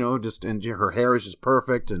cling, and her hair is just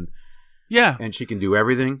perfect and yeah, and she can do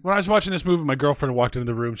everything. When I was watching this movie, my girlfriend walked into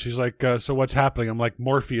the room. She's like, so what's happening? I'm like,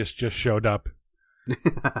 Morpheus just showed up.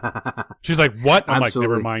 She's like, what? I'm Absolutely.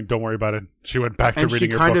 like, never mind, don't worry about it. She went back to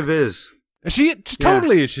reading her book. And she kind of is. She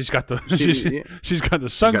totally is. She's got the she's got the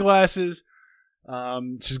sunglasses.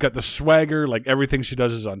 She's got the swagger. Like everything she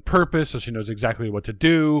does is on purpose, so she knows exactly what to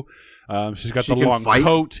do. She's got the long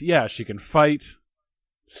coat. Yeah, she can fight.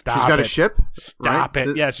 Stop it. She's got a ship. Stop right?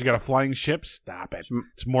 it. Yeah, she's got a flying ship. Stop it.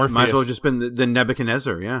 It's Morpheus. Might as well just been the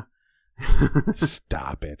Nebuchadnezzar. Yeah.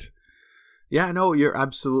 Stop it. Yeah, no, you're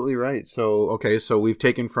absolutely right. So we've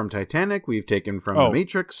taken from Titanic, we've taken from The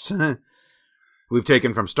Matrix, we've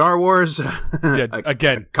taken from Star Wars. Again,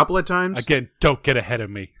 a couple of times. Again, don't get ahead of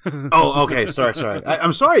me. Oh, okay. Sorry.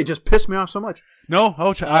 I'm sorry. It just pissed me off so much. No,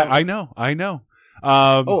 I know.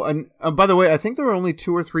 And by the way, I think there are only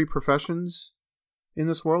 2 or 3 professions in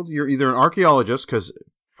this world. You're either an archaeologist, because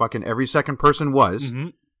fucking every second person was. Mm-hmm.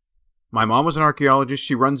 My mom was an archaeologist.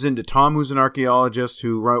 She runs into Tom, who's an archaeologist,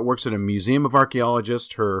 who works at a museum of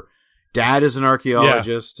archaeologists. Her dad is an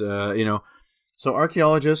archaeologist, So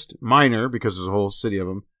archaeologist, miner, because there's a whole city of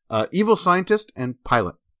them, evil scientist, and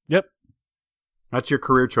pilot. Yep. That's your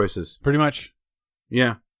career choices. Pretty much.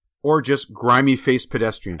 Yeah. Or just grimy-faced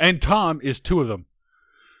pedestrian. And Tom is 2 of them.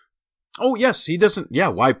 Oh, yes. He doesn't... Yeah,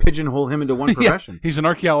 why pigeonhole him into one profession? He's an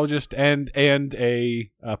archaeologist and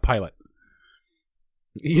a pilot.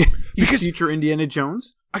 Yeah, because future Indiana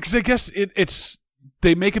Jones. Because I guess it's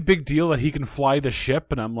they make a big deal that he can fly the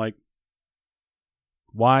ship, and I'm like,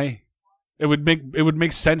 why? It would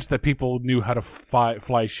make sense that people knew how to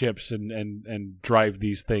fly ships and drive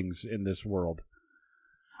these things in this world.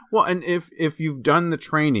 Well, and if you've done the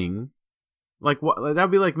training, Like what? That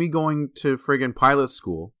would be like me going to friggin' pilot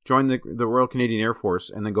school, join the Royal Canadian Air Force,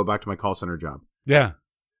 and then go back to my call center job. Yeah.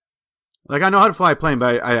 Like I know how to fly a plane,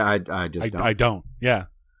 but I just don't. I don't. Yeah.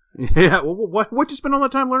 Yeah. Well, what you spend all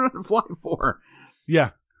that time learning how to fly for?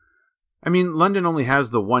 Yeah. I mean, London only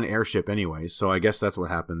has the one airship anyway, so I guess that's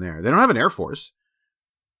what happened there. They don't have an air force.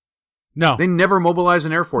 No. They never mobilize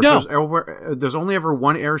an air force. No. There's only ever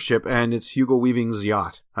one airship, and it's Hugo Weaving's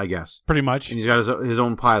yacht, I guess. Pretty much. And he's got his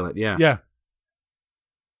own pilot. Yeah. Yeah.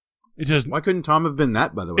 It's just. Why couldn't Tom have been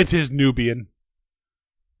that? By the way, It's his Nubian.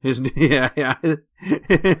 yeah.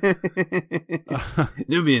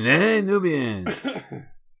 Nubian.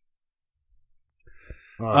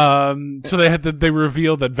 So they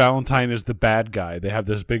reveal that Valentine is the bad guy. They have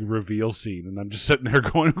this big reveal scene, and I'm just sitting there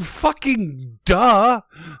going, "Fucking duh!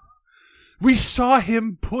 We saw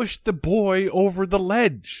him push the boy over the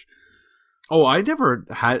ledge." Oh, I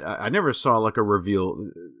never saw like a reveal.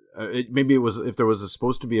 Maybe it was if there was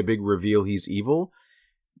supposed to be a big reveal, he's evil.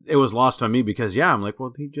 It was lost on me because I'm like,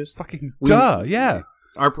 well, he just fucking duh, yeah.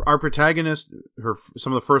 Our protagonist,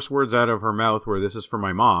 some of the first words out of her mouth were, "This is for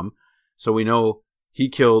my mom," so we know he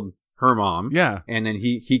killed her mom. Yeah, and then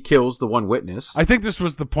he kills the one witness. I think this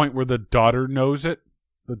was the point where the daughter knows it.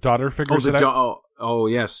 The daughter figures it out. Oh,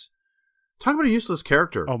 yes. Talk about a useless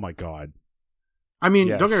character. Oh my god. I mean,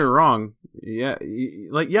 Yes. don't get me wrong.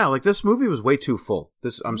 Like this movie was way too full.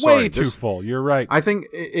 I'm way too full. You're right. I think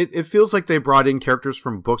it feels like they brought in characters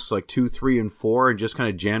from books like 2, 3, and 4 and just kind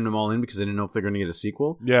of jammed them all in because they didn't know if they're going to get a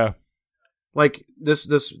sequel. Yeah. Like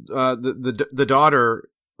the daughter,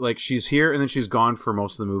 like she's here and then she's gone for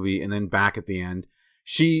most of the movie and then back at the end.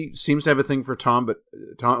 She seems to have a thing for Tom, but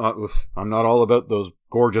Tom, I'm not all about those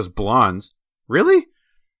gorgeous blondes. Really?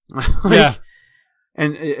 Yeah.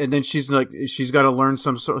 And then she's got to learn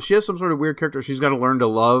she has some sort of weird character. She's got to learn to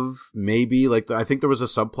love, maybe. Like, I think there was a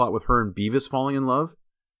subplot with her and Beavis falling in love.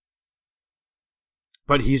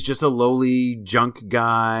 But he's just a lowly junk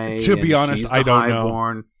guy. To be honest, I don't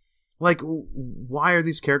know. Like, why are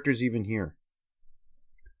these characters even here?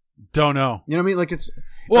 Don't know. You know what I mean? Like, it's...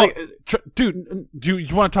 Well, like, dude, do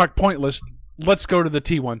you want to talk pointless? Let's go to the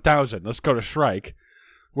T-1000. Let's go to Shrike.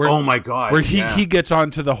 Where, oh my god! Where he gets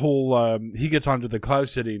onto the whole, he gets onto the Cloud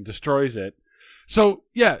City and destroys it. So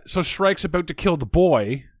Shrike's about to kill the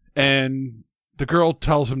boy, and the girl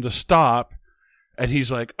tells him to stop, and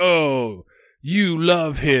he's like, "Oh, you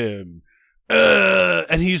love him,"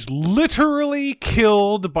 and he's literally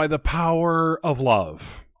killed by the power of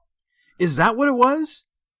love. Is that what it was?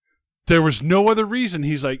 There was no other reason.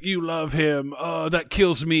 He's like, "You love him. That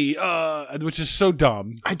kills me." Which is so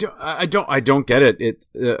dumb. I don't get it.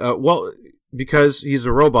 Well, because he's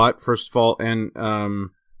a robot, first of all, and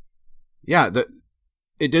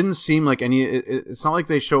it didn't seem like any. It's not like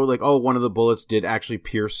they showed like, oh, one of the bullets did actually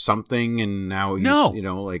pierce something, and now he's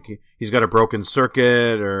he's got a broken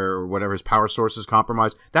circuit or whatever. His power source is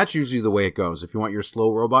compromised. That's usually the way it goes. If you want your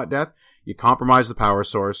slow robot death, you compromise the power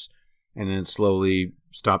source, and then slowly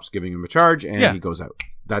stops giving him a charge, and he goes out.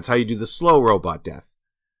 That's how you do the slow robot death.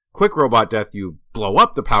 Quick robot death, you blow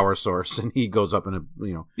up the power source, and he goes up in a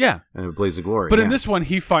blaze of glory. But in this one,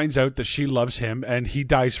 he finds out that she loves him, and he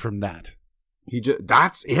dies from that.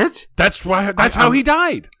 That's it. That's why. That's how he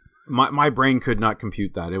died. My brain could not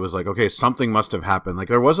compute that. It was like, okay, something must have happened. Like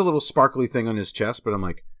there was a little sparkly thing on his chest, but I'm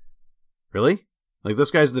like, really? Like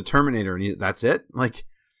this guy's the Terminator, and that's it? Like.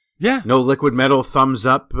 Yeah. No liquid metal, thumbs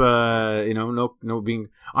up, no being...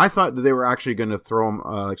 I thought that they were actually going to throw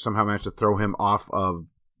him, somehow managed to throw him off of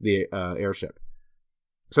the airship.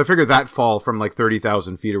 So I figured that fall from like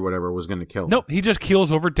 30,000 feet or whatever was going to kill him. Nope, he just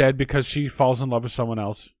keels over dead because she falls in love with someone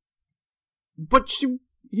else. But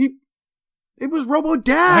it was Robo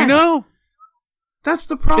Dad! I know! That's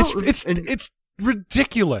the problem. It's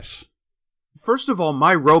ridiculous. First of all,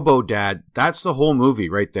 My Robo Dad, that's the whole movie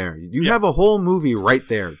right there. You have a whole movie right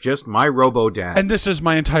there, just My Robo Dad. And this is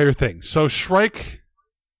my entire thing. So Shrike,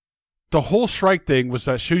 the whole Shrike thing was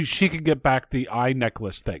that she could get back the eye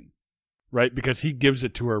necklace thing, right? Because he gives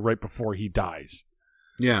it to her right before he dies.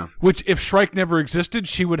 Yeah. Which, if Shrike never existed,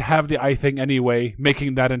 she would have the eye thing anyway,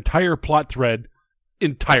 making that entire plot thread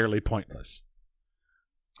entirely pointless.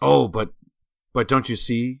 Oh, but don't you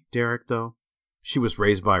see, Derek, though? She was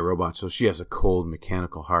raised by a robot, so she has a cold,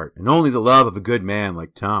 mechanical heart. And only the love of a good man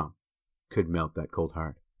like Tom could melt that cold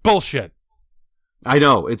heart. Bullshit. I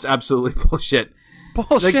know. It's absolutely bullshit.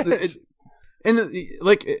 Bullshit. And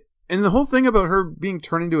the whole thing about her being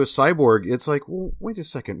turned into a cyborg, it's like, well, wait a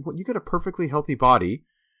second. You got a perfectly healthy body.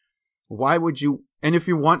 Why would you... And if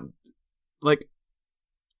you want... Like,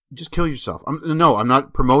 just kill yourself. No, I'm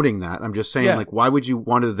not promoting that. I'm just saying, Yeah. like, why would you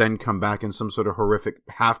want to then come back in some sort of horrific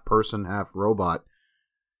half person, half robot?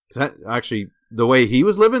 'Cause that actually, the way he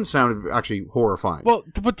was living sounded actually horrifying. Well,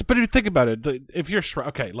 but if you think about it, if you're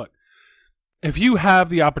okay, look, if you have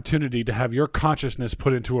the opportunity to have your consciousness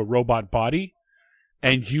put into a robot body,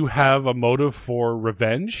 and you have a motive for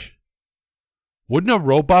revenge, wouldn't a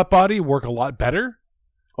robot body work a lot better?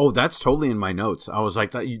 Oh, that's totally in my notes. I was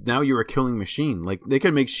like, now you're a killing machine. Like, they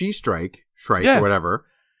could make Shrike, Yeah. or whatever,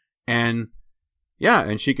 and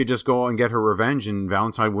she could just go and get her revenge, and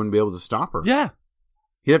Valentine wouldn't be able to stop her. Yeah.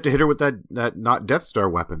 He'd have to hit her with that not Death Star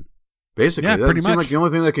weapon. Basically, Yeah, that pretty seemed much. like the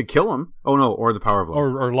only thing that could kill him. Oh no, or the power of love.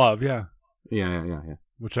 Or love, yeah. Yeah.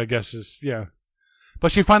 Which I guess is, yeah.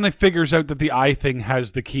 But she finally figures out that the eye thing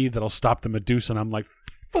has the key that'll stop the Medusa, and I'm like,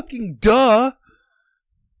 fucking duh!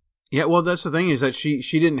 Yeah, well, that's the thing is that she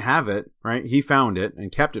didn't have it, right? He found it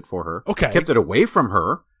and kept it for her. Okay. Kept it away from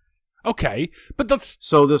her. Okay, but let's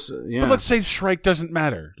So this, yeah. but let's say Shrike doesn't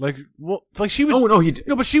matter. Like, well, like she was. Oh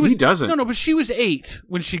no, but she was. He doesn't. No, but she was 8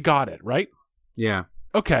 when she got it, right? Yeah.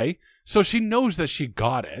 Okay, so she knows that she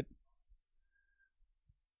got it.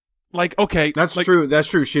 Like, okay, That's like, true. That's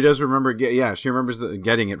true. She does remember. Yeah, she remembers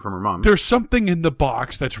getting it from her mom. There's something in the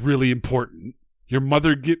box that's really important. Your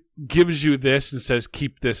mother gives you this and says,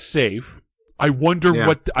 "Keep this safe." I wonder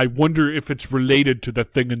Yeah. I wonder if it's related to the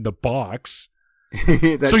thing in the box.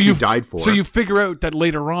 that So she you died for. So you figure out that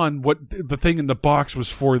later on, what the thing in the box was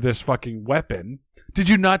for this fucking weapon. Did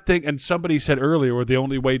you not think? And somebody said earlier, well, the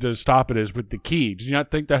only way to stop it is with the key. Did you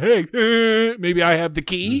not think that? Hey, maybe I have the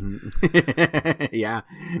key. Mhm. Yeah,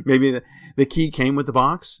 maybe the key came with the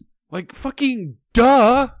box. Like fucking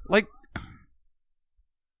duh. Like,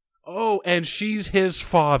 oh, and she's his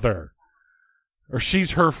father, or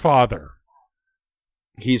she's her father.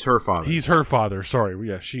 He's her father. He's her father. Sorry,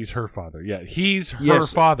 yeah, she's her father. Yeah, he's her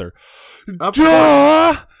Yes. father. Of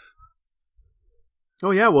Duh.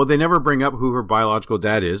 Oh yeah, well they never bring up who her biological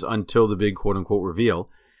dad is until the big quote-unquote reveal.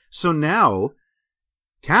 So now,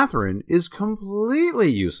 Catherine is completely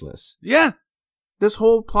useless. Yeah. This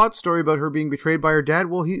whole plot story about her being betrayed by her dad,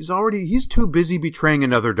 well, he's too busy betraying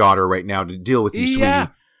another daughter right now to deal with you, Yeah.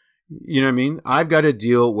 sweetie. You know what I mean? I've got to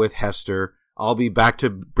deal with Hester. I'll be back to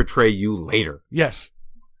betray you later. Yes.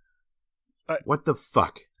 What the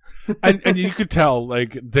fuck? and you could tell,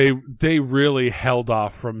 like, they really held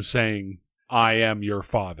off from saying, "I am your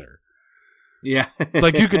father." Yeah.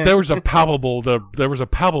 Like, you could, there was a palpable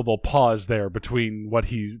pause there between what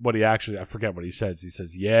he actually, I forget what he says. He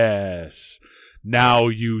says, "Yes, now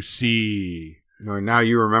you see." Or now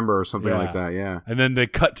you remember, or something Yeah. like that, yeah. And then they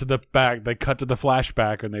cut to the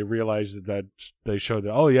flashback, and they realize that they show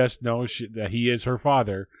that, oh yes, no, that he is her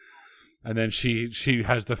father. And then she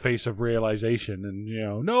has the face of realization, and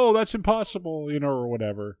no, that's impossible, or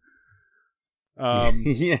whatever.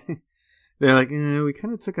 Yeah. They're like, we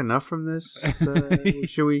kind of took enough from this.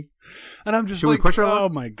 Should we? And I'm just Should we like, push our oh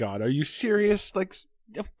luck? my god, are you serious? Like,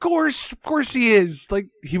 of course he is. Like,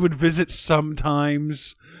 he would visit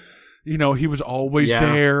sometimes. He was always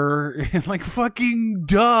Yeah. there. Like, fucking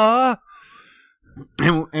duh.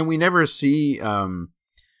 And we never see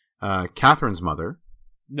Catherine's mother.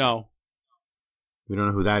 No, We don't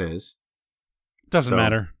know who that is. doesn't So-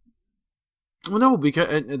 matter. Well, no, because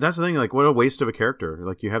and that's the thing. Like, what a waste of a character.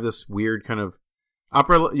 Like, you have this weird kind of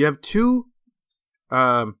you have two,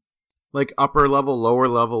 like upper level, lower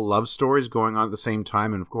level love stories going on at the same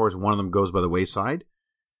time, and of course, one of them goes by the wayside.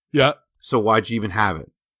 Yeah. So why'd you even have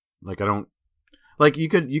it? Like, I don't. Like, you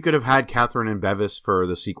could have had Catherine and Bevis for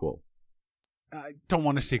the sequel. I don't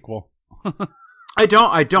want a sequel. I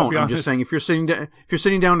don't. I'll be I'm honest. just saying, if you're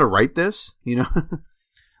sitting down to write this,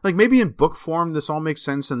 like maybe in book form, this all makes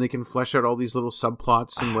sense, and they can flesh out all these little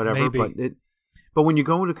subplots and whatever. Maybe. But when you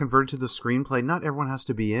go to convert it to the screenplay, not everyone has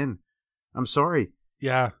to be in. I'm sorry,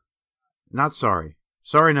 Yeah. not sorry.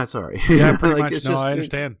 Sorry, not sorry. Yeah, pretty Like, much. it's No, just- I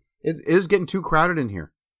understand. It is getting too crowded in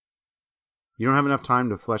here. You don't have enough time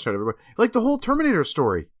to flesh out everybody. Like the whole Terminator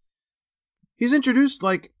story. He's introduced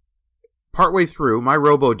like partway through, my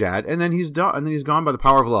Robo Dad, and then he's done, and then he's gone by the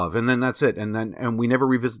power of love, and then that's it, and we never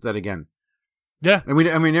revisit that again. Yeah. And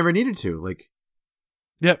we never needed to. Like,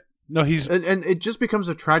 Yep. No, he's and it just becomes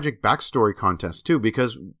a tragic backstory contest too,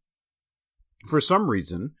 because for some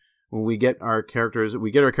reason, when we get our characters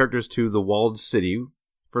to the walled city.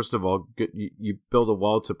 First of all, you build a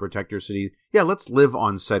wall to protect your city. Yeah, let's live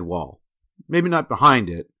on said wall. Maybe not behind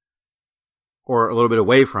it, or a little bit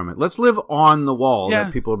away from it. Let's live on the wall Yeah.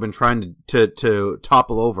 that people have been trying to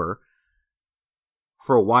topple over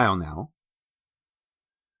for a while now.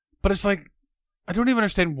 But it's like, I don't even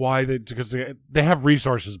understand why because they have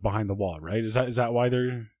resources behind the wall, right? Is that why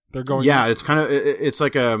they're They're going. Yeah, it's kind of it's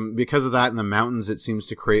like because of that in the mountains, it seems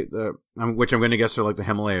to create which I'm going to guess are like the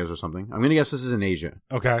Himalayas or something. I'm going to guess this is in Asia,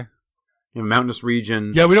 Okay. Mountainous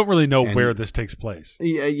region. Yeah, we don't really know And- where this takes place.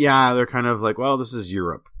 Yeah, they're kind of like, well, this is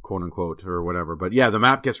Europe, quote unquote, or whatever. But yeah, the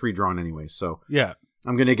map gets redrawn anyway. So Yeah.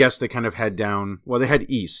 I'm going to guess they kind of head down. Well, they head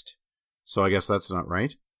east. So I guess that's not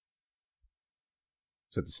right.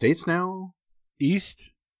 Is it the States now?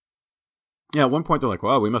 East? Yeah, at one point they're like,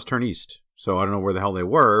 well, we must turn east. So I don't know where the hell they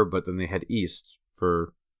were, but then they head east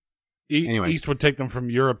for... Anyway. East would take them from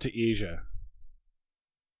Europe to Asia.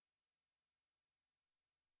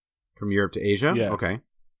 From Europe to Asia? Yeah. Okay.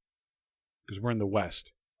 Because we're in the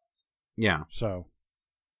West. Yeah. So.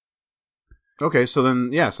 Okay, so then,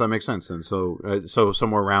 yeah, so that makes sense then. So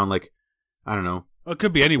somewhere around, like, I don't know, Well, it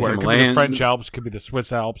could be anywhere. It could be the Himalayan- French Alps. It could be the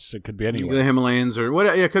Swiss Alps. It could be anywhere. the Himalayas or what?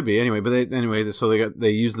 Yeah, it could be anyway. But they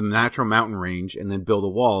use the natural mountain range and then build a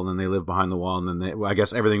wall, and then they live behind the wall, and then I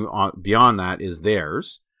guess everything beyond that is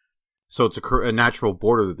theirs. So it's a natural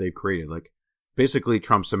border that they've created, like basically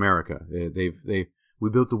Trump's America. We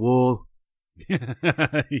built the wall,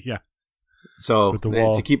 Yeah. so With the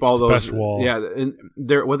wall. to keep all It's the those. best wall. Yeah, and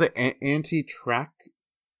they're were they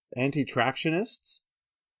anti-tractionists?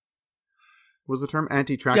 Was the term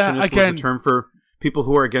anti-tractionist Yeah, was again- the term for people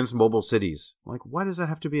who are against mobile cities? Like, why does that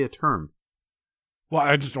have to be a term? Well,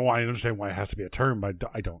 I just don't understand why it has to be a term. I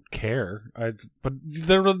don't care. But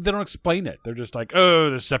they don't explain it. They're just like, oh,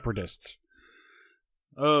 the separatists.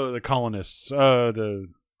 Oh, the colonists. The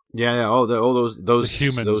Yeah. Oh, those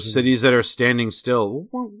humans. those cities that are standing still.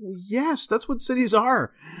 Well, yes, that's what cities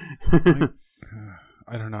are. I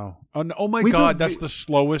don't know. Oh my We God, built that's the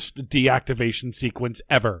slowest deactivation sequence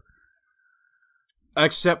ever.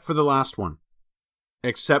 Except for the last one.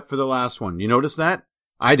 You notice that?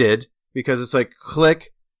 I did, because it's like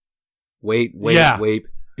click, wait, Yeah. wait,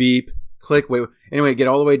 beep, click, wait. Anyway, get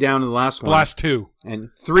all the way down to the last The one. last two. And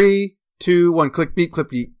 3, 2, 1, click, beep, click,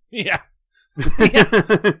 beep. Yeah.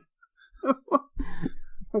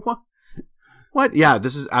 What? Yeah,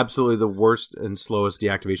 this is absolutely the worst and slowest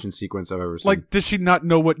deactivation sequence I've ever seen. Like, does she not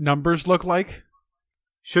know what numbers look like?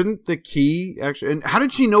 Shouldn't the key actually... And how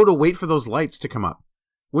did she know to wait for those lights to come up?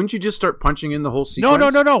 Wouldn't you just start punching in the whole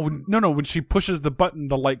sequence? No. When she pushes the button,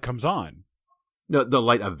 the light comes on. No, the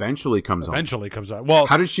light eventually comes on. Eventually comes on. Well,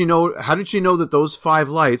 How did she know that those 5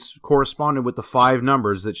 lights corresponded with the 5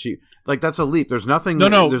 numbers that she... Like, that's a leap. There's nothing...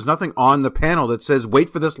 No. There's nothing on the panel that says, wait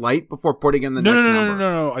for this light before putting in the next number.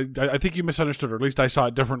 No. I think you misunderstood, or at least I saw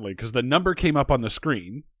it differently, because the number came up on the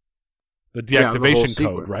screen, the Yeah, the whole deactivation sequence.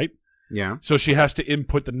 code, right? Yeah. So she has to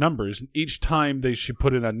input the numbers, and each time she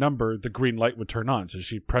put in a number, the green light would turn on. So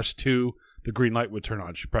she pressed 2, the green light would turn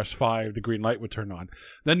on. She pressed 5, the green light would turn on.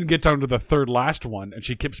 Then you get down to the third last one, and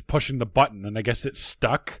she keeps pushing the button, and I guess it's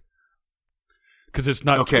stuck. Because it's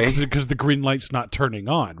not, Okay. because the green light's not turning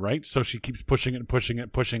on, right? So she keeps pushing it,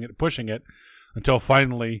 until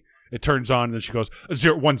finally it turns on, and then she goes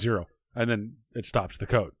 0, 1, 0, and then it stops the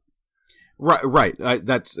code. Right.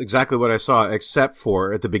 That's exactly what I saw, except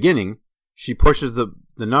for at the beginning, she pushes the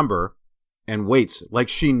number and waits. Like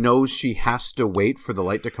she knows she has to wait for the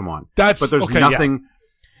light to come on. But there's okay, nothing...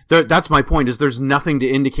 That's my point, is there's nothing to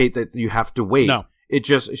indicate that you have to wait. No.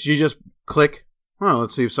 She just click. Oh,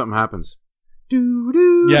 let's see if something happens. Do,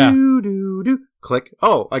 do, Yeah. do, do, do. Click.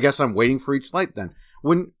 Oh, I guess I'm waiting for each light then.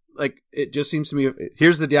 It just seems to me,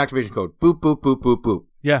 here's the deactivation code. Boop, boop, boop, boop, boop.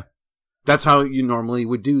 Yeah. That's how you normally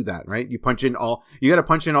would do that, right? You got to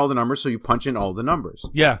punch in all the numbers, so you punch in all the numbers.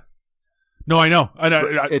 Yeah. No, I know.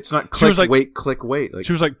 It's not she was click, like- wait, click, wait. Like,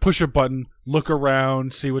 She was like, push a button, look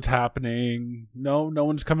around, see what's happening. No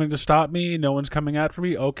one's coming to stop me. No one's coming after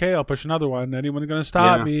me. Okay, I'll push another one. Anyone going to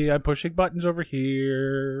stop Yeah. me? I'm pushing buttons over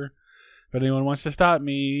here. If anyone wants to stop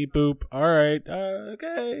me, boop. All right.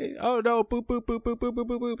 Okay. Oh, no. Boop, boop, boop, boop, boop, boop,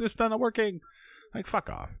 boop, boop. It's not working. Like, fuck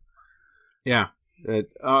off. yeah. But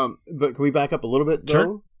can we back up a little bit,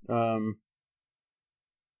 though? Sure.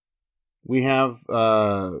 We have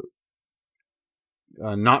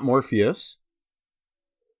not Morpheus.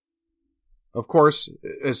 Of course,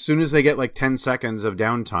 as soon as they get like 10 seconds of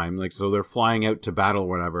downtime, like so they're flying out to battle or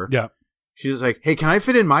whatever. Yeah. She's like, "Hey, can I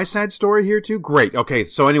fit in my sad story here too?" Great. Okay.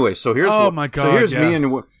 So anyway, so here's Oh my God, So here's yeah. me,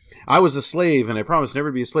 and I was a slave, and I promised never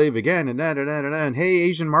to be a slave again. And da da da da da. And hey,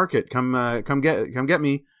 Asian market, come get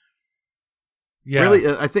me. Yeah. Really,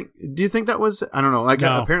 I think. Do you think that was? I don't know. Like,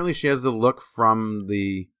 No. apparently, she has the look from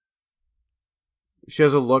the. She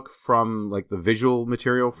has a look from like the visual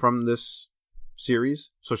material from this series,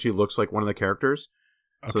 so she looks like one of the characters.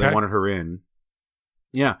 So they Okay. wanted her in.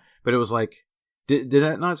 Yeah, but it was like, did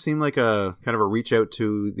that not seem like a kind of a reach out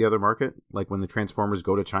to the other market, like when the Transformers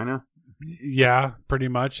go to China? Yeah, pretty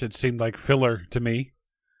much. It seemed like filler to me.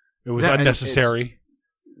 It was Yeah, and unnecessary.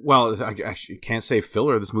 Well, I can't say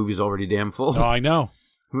filler. This movie's already damn full. Oh, I know.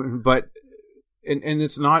 But and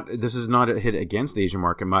it's not. This is not a hit against the Asian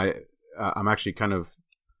market. I'm actually kind of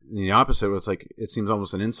in the opposite. It's like it seems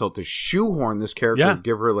almost an insult to shoehorn this character, Yeah.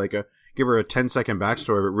 give her a 10-second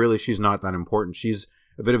backstory, but really she's not that important. She's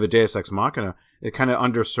a bit of a Deus Ex Machina. It kind of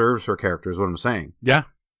underserves her character, is what I'm saying. Yeah.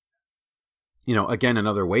 Again,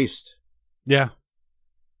 another waste. Yeah.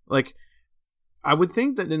 Like, I would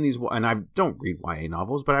think that in these, and I don't read YA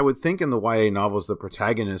novels, but I would think in the YA novels the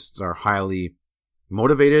protagonists are highly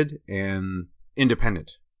motivated and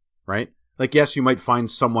independent, right? Like, yes, you might find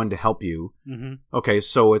someone to help you. Mm-hmm. Okay,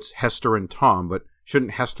 so it's Hester and Tom, but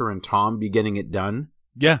shouldn't Hester and Tom be getting it done?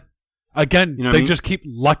 Yeah. Again, You know what they I mean? just keep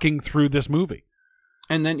lucking through this movie.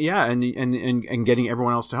 And then, yeah, and getting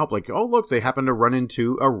everyone else to help. Like, oh, look, they happen to run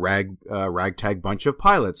into a ragtag bunch of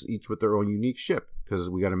pilots, each with their own unique ship, because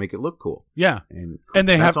we got to make it look cool. Yeah. And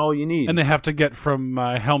they that's have all you need. And they have to get from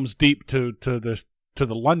Helm's Deep to the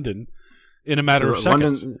London in a matter of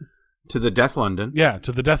seconds. To the Death London. Yeah,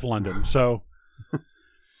 to the Death London. So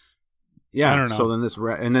yeah, I don't know. So then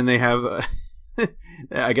and then they have,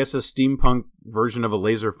 I guess, a steampunk version of a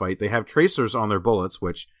laser fight. They have tracers on their bullets,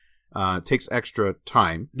 which takes extra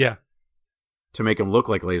time. Yeah. To make them look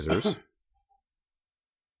like lasers.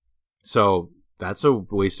 So that's a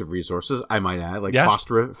waste of resources, I might add. Like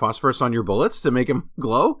phosphorus on your bullets to make them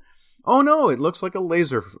glow. Oh no, it looks like a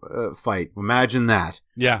laser fight. Imagine that.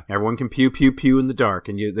 Yeah. Everyone can pew pew pew in the dark,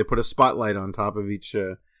 and they put a spotlight on top of each.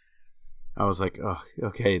 I was like, oh,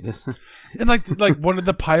 okay. And like one of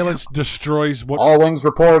the pilots destroys what. All wings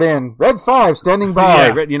report in. Red 5 standing by.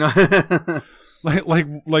 Yeah. Red,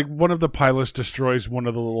 like one of the pilots destroys one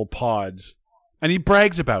of the little pods, and he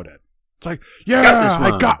brags about it. It's like, yeah,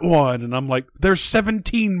 I got one, and I'm like, there's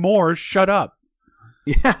 17 more. Shut up.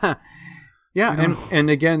 Yeah. Yeah, and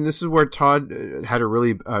again, this is where Todd had a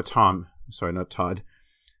really Tom had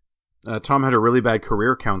a really bad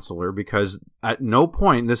career counselor, because at no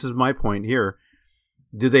point, this is my point here,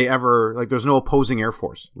 do they ever, there's no opposing Air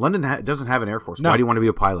Force. London doesn't have an Air Force. No. Why do you want to be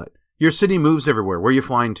a pilot? Your city moves everywhere. Where are you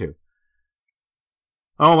flying to?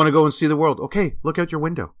 Oh, I want to go and see the world. Okay, look out your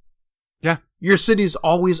window. Yeah. Your city's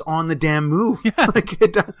always on the damn move. Yeah.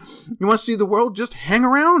 You want to see the world? Just hang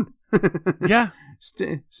around. Yeah.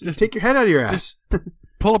 Just take your head out of your ass. Just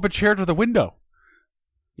pull up a chair to the window.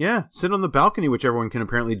 Yeah, sit on the balcony, which everyone can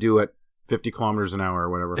apparently do at 50 kilometers an hour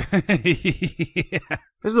or whatever. Yeah.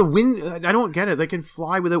 There's the wind. I don't get it. They can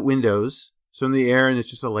fly without windows, so in the air, and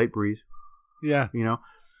it's just a light breeze. Yeah.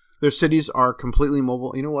 Their cities are completely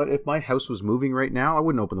mobile. You know what? If my house was moving right now, I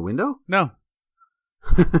wouldn't open the window. No.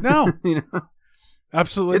 No.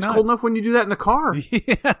 Absolutely it's not. cold enough when you do that in the car.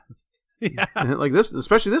 Yeah. Yeah. Like this,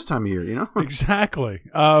 especially this time of year, Exactly.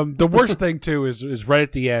 The worst thing too is right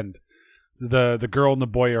at the end, the girl and the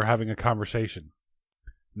boy are having a conversation,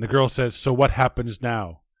 and the girl says, "So what happens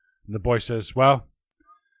now?" And the boy says, "Well,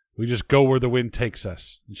 we just go where the wind takes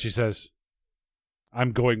us." And she says,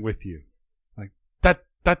 "I'm going with you." Like that.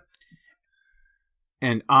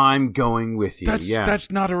 And I'm going with you.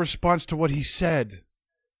 That's not a response to what he said.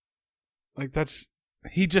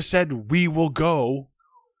 He just said, "We will go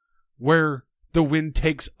where the wind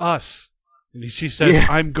takes us." And she says, Yeah.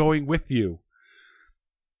 "I'm going with you."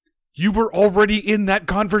 You were already in that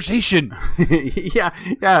conversation. yeah.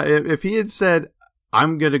 If he had said,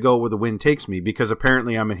 "I'm gonna go where the wind takes me," because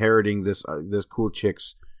apparently I'm inheriting this cool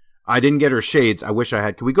chick's. I didn't get her shades. I wish I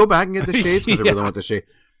had. Can we go back and get the shades? Because I really want the shade.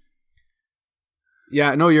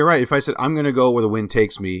 Yeah, no, you're right. If I said, "I'm gonna go where the wind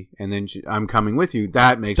takes me," and then I'm coming with you,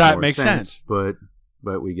 that makes more sense. But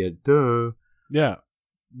we get duh. Yeah.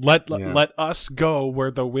 Let us go where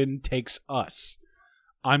the wind takes us.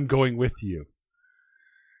 I'm going with you.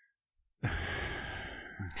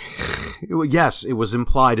 Yes, it was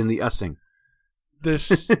implied in the ussing.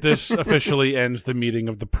 This officially ends the meeting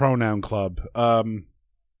of the Pronoun Club.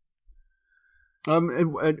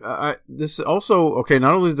 This also, okay,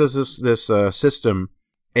 not only does this system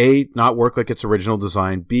A, not work like its original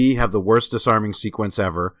design, B, have the worst disarming sequence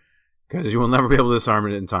ever, because you will never be able to disarm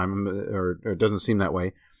it in time, or it doesn't seem that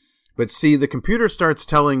way. But C, the computer starts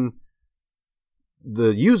telling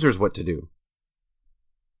the users what to do.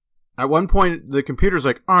 At one point, the computer's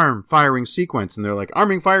like, "Arm, firing sequence," and they're like,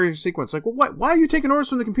 "Arming, firing sequence." Like, well, why are you taking orders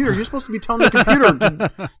from the computer? You're supposed to be telling the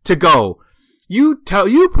computer to go. You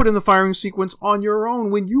put in the firing sequence on your own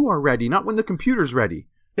when you are ready, not when the computer's ready.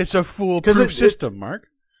 It's a foolproof system, Mark.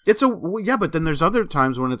 Yeah, but then there's other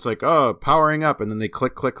times when it's like, oh, powering up, and then they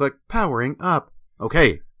click, powering up.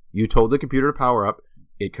 Okay, you told the computer to power up,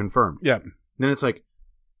 it confirmed. Yeah. Then it's like,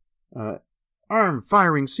 Arm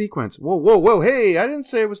firing sequence. Whoa, whoa, whoa. Hey, I didn't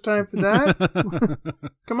say it was time for that.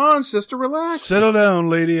 Come on, sister, relax. Settle down,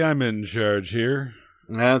 lady. I'm in charge here.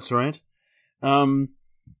 That's right. And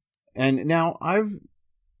now I've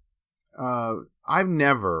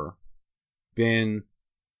never been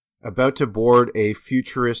about to board a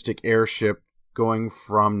futuristic airship going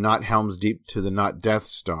from not Helm's Deep to the not Death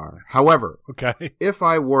Star. However, Okay. if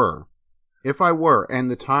I were, and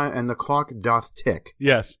the clock doth tick,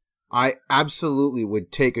 Yes. I absolutely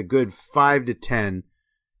would take a good 5 to 10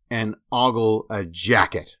 and ogle a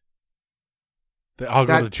jacket. I'll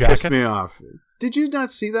go to That jacket. pissed me off. Did you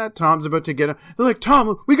not see that? Tom's about to get. They're like,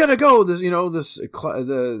 Tom, we gotta go. The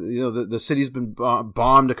city's been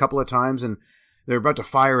bombed a couple of times, and they're about to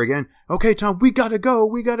fire again. Okay, Tom, we gotta go.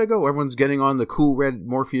 We gotta go. Everyone's getting on the cool red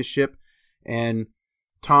Morpheus ship, and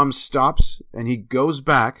Tom stops and he goes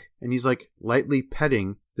back and he's like lightly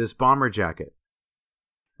petting this bomber jacket.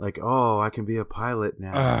 Like, oh, I can be a pilot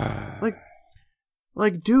now.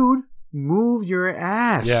 Like, dude, move your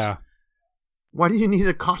ass. Yeah. What do you need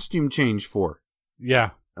a costume change for?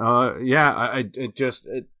 Yeah. It's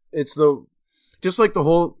just like the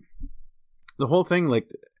whole thing. Like,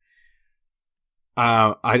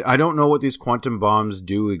 I don't know what these quantum bombs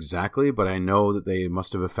do exactly, but I know that they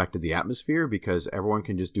must have affected the atmosphere because everyone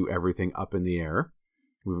can just do everything up in the air.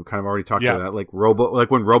 We've kind of already talked about that. Like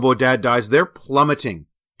when Robo Dad dies, they're plummeting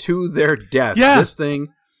to their death. Yeah. This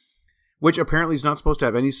thing, which apparently is not supposed to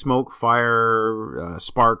have any smoke, fire,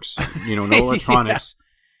 sparks, no electronics,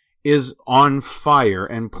 is on fire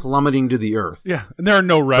and plummeting to the earth. Yeah. And there are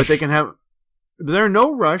no rush. But they're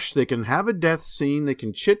no rush. They can have a death scene. They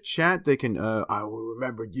can chit chat. They can, I will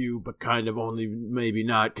remember you, but kind of only, maybe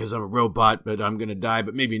not because I'm a robot, but I'm going to die,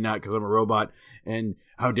 but maybe not because I'm a robot. And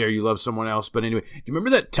how dare you love someone else? But anyway, do you remember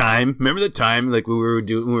that time? Like we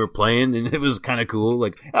were playing and it was kind of cool.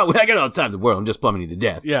 Like, oh, I got all the time in the world. I'm just plummeting to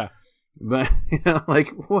death. Yeah. But, like,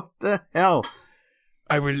 what the hell?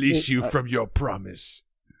 I release you from your promise.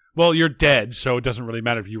 Well, you're dead, so it doesn't really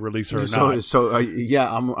matter if you release her or not.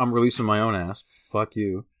 Yeah, I'm releasing my own ass. Fuck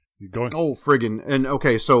you. You're going. Oh, friggin'. And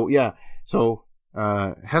okay, so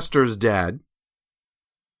Hester's dad,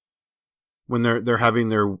 when they're having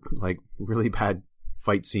their like really bad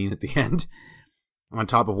fight scene at the end on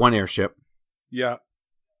top of one airship, Yeah.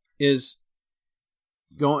 is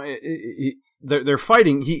going. They're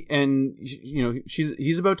fighting.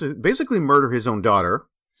 He's about to basically murder his own daughter.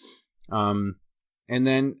 And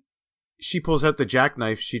then she pulls out the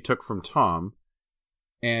jackknife she took from Tom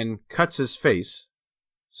and cuts his face.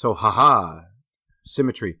 So, haha,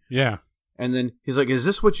 symmetry. Yeah. And then he's like, is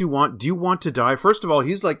this what you want? Do you want to die? First of all,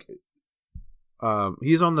 he's like,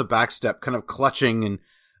 he's on the back step, kind of clutching and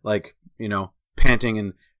like, panting.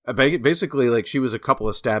 And basically, like, she was a couple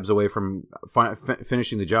of stabs away from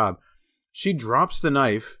finishing the job. She drops the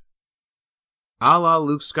knife, a la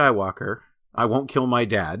Luke Skywalker. I won't kill my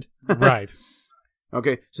dad. Right.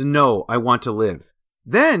 Okay, so no, I want to live.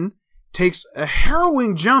 Then takes a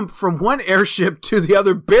harrowing jump from one airship to the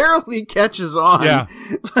other, barely catches on. Yeah.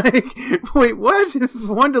 Like, wait, what? If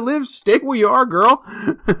you want to live, stay where you are, girl.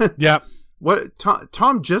 Yeah. What?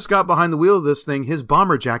 Tom just got behind the wheel of this thing. His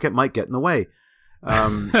bomber jacket might get in the way.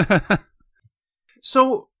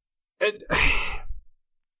 So,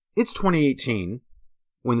 it's 2018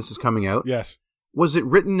 when this is coming out. Yes. Was it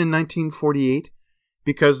written in 1948?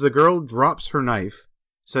 Because the girl drops her knife,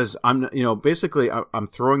 says, basically, I'm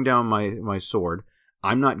throwing down my sword.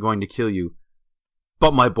 I'm not going to kill you,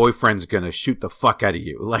 but my boyfriend's going to shoot the fuck out of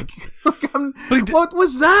you. Like what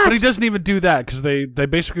was that? But he doesn't even do that because they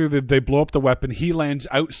basically blow up the weapon. He lands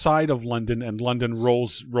outside of London and London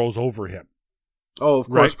rolls over him. Oh, of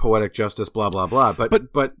course, right? Poetic justice, blah, blah, blah.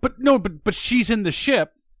 But she's in the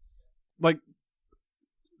ship, like,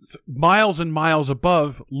 miles and miles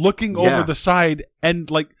above, looking over the side,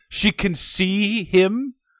 and like she can see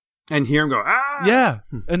him and hear him go, ah. Yeah,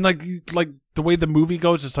 and like the way the movie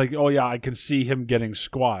goes, it's like, oh yeah, I can see him getting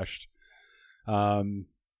squashed. And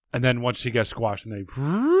then once he gets squashed,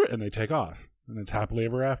 and they take off, and it's happily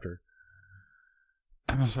ever after.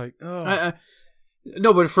 I was like, oh.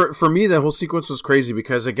 No, but for me, the whole sequence was crazy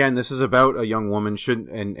because, again, this is about a young woman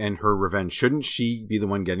and her revenge. Shouldn't she be the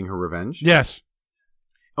one getting her revenge? Yes.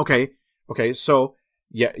 Okay, so,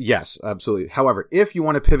 yes, absolutely. However, if you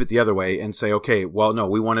want to pivot the other way and say, okay, well, no,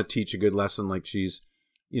 we want to teach a good lesson, like she's,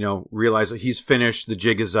 realize that he's finished, the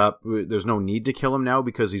jig is up, there's no need to kill him now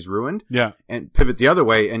because he's ruined. Yeah. And pivot the other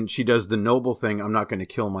way, and she does the noble thing, I'm not going to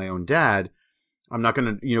kill my own dad, I'm not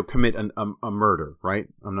going to, commit a murder, right?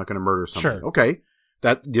 I'm not going to murder somebody. Sure. Okay,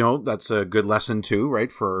 that, that's a good lesson too,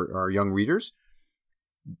 right, for our young readers.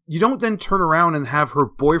 you don't then turn around and have her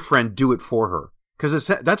boyfriend do it for her. Because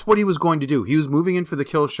that's what he was going to do. He was moving in for the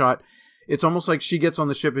kill shot. It's almost like she gets on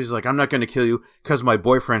the ship and he's like, I'm not going to kill you because my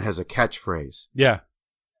boyfriend has a catchphrase. Yeah.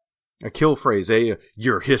 A kill phrase,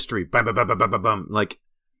 your history. Bum, bum, bum, bum, bum, bum. Like,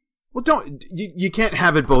 well, you can't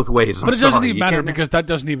have it both ways. But it doesn't even matter because that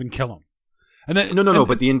doesn't even kill him. And then, no,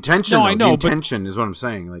 but the intention, no, I know, the intention is what I'm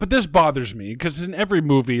saying. Like, but this bothers me because in every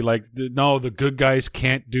movie, like, the good guys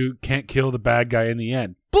can't kill the bad guy in the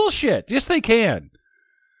end. Bullshit. Yes, they can.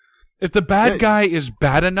 If the bad guy is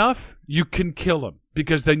bad enough, you can kill him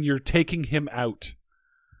because then you're taking him out.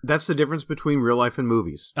 That's the difference between real life and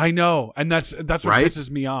movies. I know, and that's what right? pisses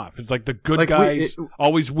me off. It's like the good guys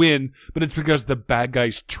always win, but it's because the bad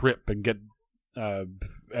guys trip and get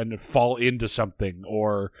and fall into something,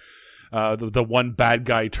 or the one bad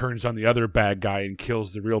guy turns on the other bad guy and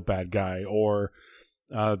kills the real bad guy, or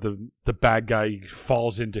the bad guy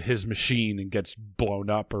falls into his machine and gets blown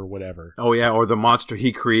up or whatever. Oh yeah, or the monster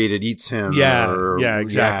he created eats him. Yeah,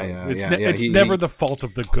 exactly. It's never the fault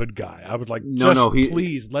of the good guy. I would like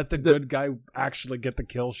please let the good guy actually get the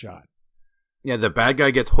kill shot. Yeah, the bad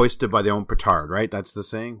guy gets hoisted by their own petard, right? That's the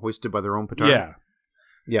saying, hoisted by their own petard.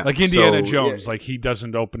 Yeah. Like Indiana Jones, like he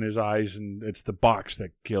doesn't open his eyes and it's the box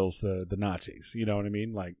that kills the Nazis. You know what I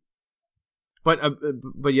mean? Like.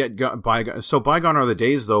 But yet, bygone are the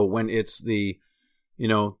days though when it's the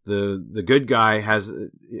good guy has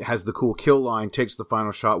the cool kill line, takes the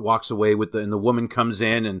final shot, walks away with and the woman comes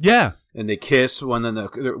in and they kiss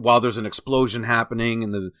while there's an explosion happening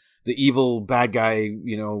and the evil bad guy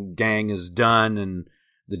gang is done and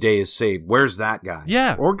the day is saved. Where's that guy?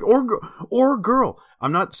 Yeah, or girl.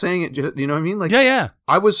 I'm not saying it. Just, you know what I mean? Like yeah.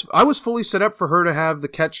 I was fully set up for her to have the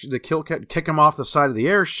kick him off the side of the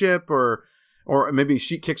airship or maybe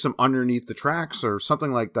she kicks him underneath the tracks or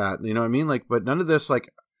something like that. You know what I mean? Like, but none of this,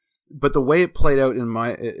 like, but the way it played out in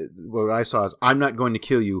what I saw is, I'm not going to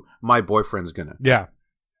kill you. My boyfriend's gonna. Yeah.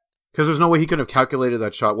 Because there's no way he could have calculated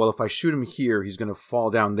that shot. Well, if I shoot him here, he's going to fall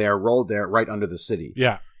down there, roll there, right under the city.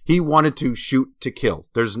 Yeah. He wanted to shoot to kill.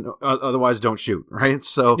 There's no, otherwise don't shoot, right?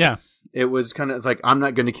 So yeah. It was it's like, I'm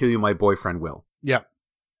not going to kill you. My boyfriend will. Yeah.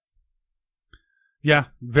 Yeah,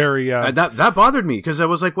 very... that bothered me, because I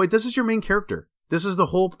was like, wait, this is your main character. This is the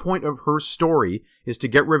whole point of her story, is to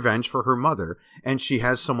get revenge for her mother, and she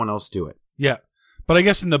has someone else do it. Yeah. But I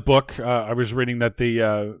guess in the book, I was reading that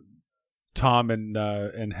the Tom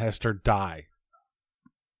and Hester die.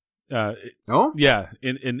 Oh? Yeah,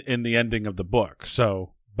 in the ending of the book.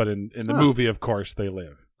 So, but in the movie, of course, they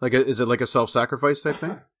live. Like, is it like a self-sacrifice type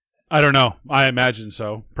thing? I don't know. I imagine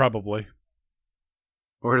so, probably.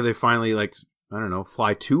 Or do they finally, like... I don't know,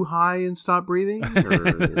 fly too high and stop breathing?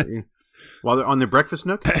 Or, while they're on their breakfast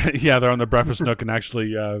nook? Yeah, they're on the breakfast nook, and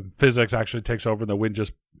actually physics actually takes over and the wind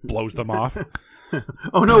just blows them off.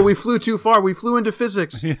 Oh no, we flew too far. We flew into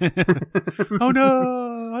physics. Oh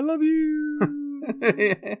no, I love you.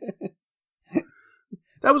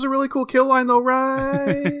 That was a really cool kill line though,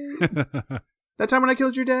 right? That time when I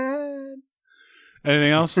killed your dad.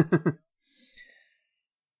 Anything else?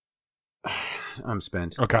 I'm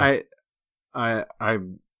spent. Okay.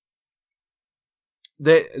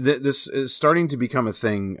 This is starting to become a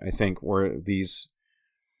thing, I think, where these,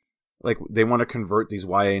 like, they want to convert these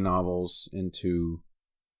YA novels into,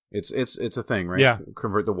 it's a thing, right? Yeah.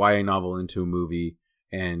 Convert the YA novel into a movie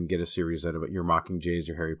and get a series out of it. Your Mockingjays,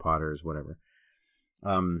 your Harry Potters, whatever.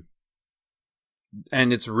 And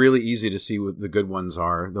it's really easy to see what the good ones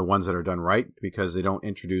are, the ones that are done right, because they don't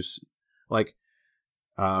introduce, like,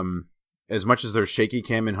 as much as there's shaky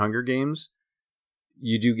cam in Hunger Games,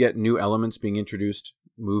 you do get new elements being introduced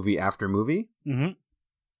movie after movie. Mm-hmm.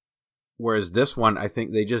 Whereas this one, I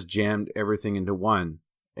think they just jammed everything into one.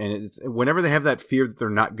 And it's whenever they have that fear that they're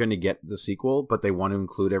not going to get the sequel, but they want to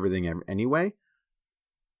include everything anyway,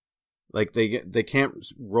 like they can't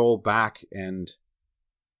roll back and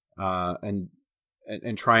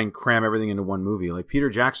try and cram everything into one movie. Like Peter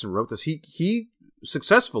Jackson wrote this. He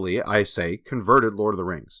successfully, I say, converted Lord of the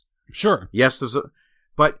Rings. Sure. Yes,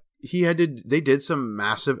 but they did some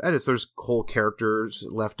massive edits. There's whole characters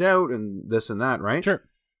left out and this and that, right? Sure.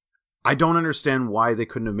 I don't understand why they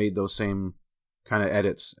couldn't have made those same kind of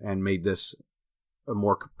edits and made this a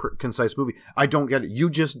more concise movie. I don't get it. You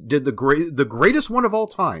just did the greatest one of all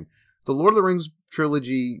time. The Lord of the Rings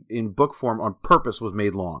trilogy in book form on purpose was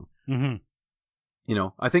made long. Mm-hmm. You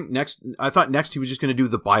know, I thought next he was just going to do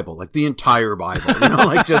the Bible, like the entire Bible. You know,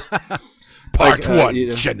 like just part one,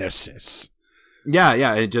 Genesis. Yeah,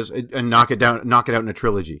 and knock it out in a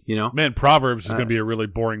trilogy. You know, man, Proverbs is going to be a really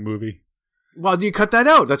boring movie. Well, you cut that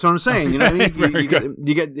out. That's what I'm saying. You know what I mean? Very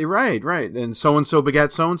You get right. And so-and-so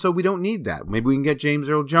begat so-and-so. We don't need that. Maybe we can get James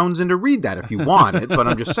Earl Jones in to read that if you want it, but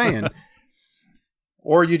I'm just saying.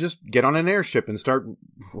 Or you just get on an airship and start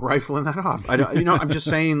rifling that off. I'm just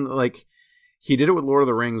saying, like, he did it with Lord of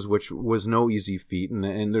the Rings, which was no easy feat.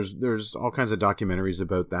 And there's all kinds of documentaries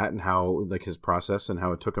about that and how, like, his process and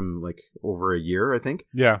how it took him, like, over a year, I think.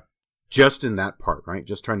 Yeah. Just in that part, right?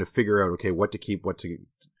 Just trying to figure out, okay, what to keep, what to...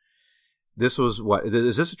 This was what?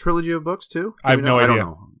 Is this a trilogy of books too? I have no idea. I don't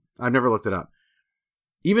know. I've never looked it up.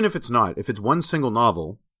 Even if it's not, if it's one single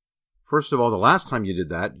novel, first of all, the last time you did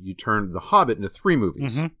that, you turned The Hobbit into 3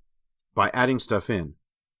 movies by adding stuff in.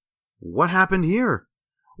 What happened here?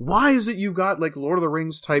 Why is it you got like Lord of the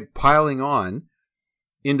Rings type piling on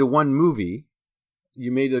into one movie?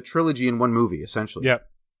 You made a trilogy in one movie, essentially. Yep.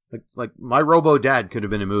 Like My Robo Dad could have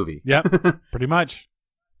been a movie. Yep. Pretty much.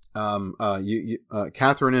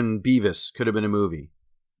 Catherine and Beavis could have been a movie.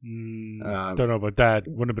 Don't know about that.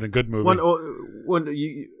 Wouldn't have been a good movie.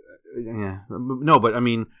 No, but I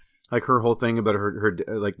mean, like her whole thing about her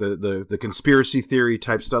like the conspiracy theory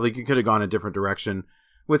type stuff. Like you could have gone a different direction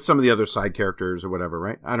with some of the other side characters or whatever,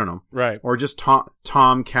 right? I don't know, right? Or just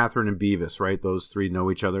Tom, Catherine, and Beavis, right? Those 3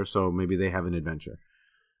 know each other, so maybe they have an adventure.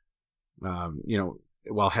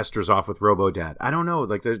 While Hester's off with Robo-Dad. I don't know.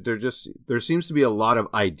 Like there seems to be a lot of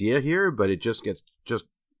idea here, but it just gets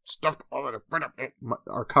stuffed all in front of it.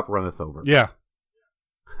 Our cup runneth over. Yeah.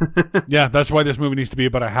 Yeah, that's why this movie needs to be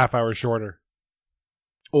about a half hour shorter.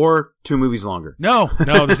 Or 2 movies longer. No,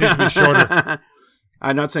 this needs to be shorter.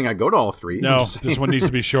 I'm not saying I go to all 3. No, this one needs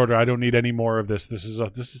to be shorter. I don't need any more of this. This is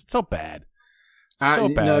so bad. So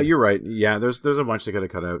bad. No, you're right. Yeah, there's a bunch they could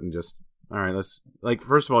have cut out and just... All right,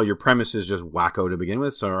 first of all, your premise is just wacko to begin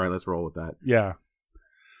with, so all right, let's roll with that. Yeah.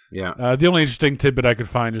 Yeah. The only interesting tidbit I could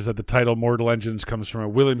find is that the title Mortal Engines comes from a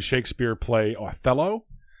William Shakespeare play, Othello.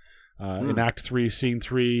 In Act 3, Scene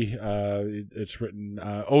 3, it's written,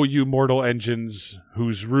 "O you mortal engines,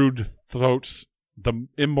 whose rude throats the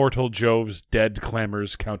immortal Jove's dead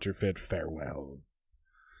clamors counterfeit, farewell."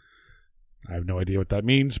 I have no idea what that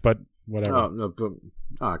means, but whatever. Oh, no,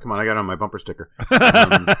 come on, I got it on my bumper sticker.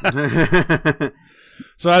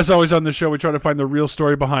 So as always on the show, we try to find the real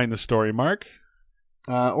story behind the story, Mark.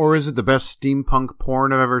 Or is it the best steampunk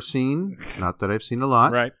porn I've ever seen? Not that I've seen a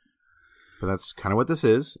lot. Right. But that's kind of what this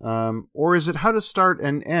is. Or is it how to start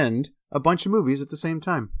and end a bunch of movies at the same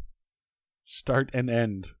time? Start and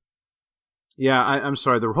end. Yeah, I'm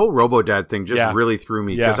sorry. The whole Robo-Dad thing just really threw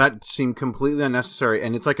me because that seemed completely unnecessary,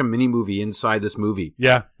 and it's like a mini movie inside this movie.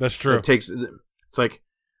 Yeah, that's true. It's like,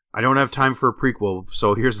 I don't have time for a prequel,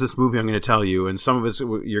 so here's this movie I'm going to tell you, and some of it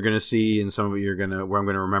you're going to see, and some of it where I'm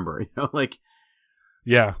going to remember.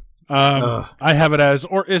 Yeah. I have it as,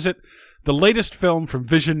 or is it the latest film from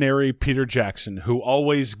visionary Peter Jackson, who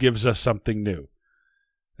always gives us something new?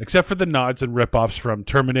 Except for the nods and ripoffs from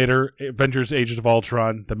Terminator, Avengers Age of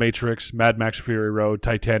Ultron, The Matrix, Mad Max Fury Road,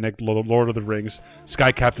 Titanic, Lord of the Rings,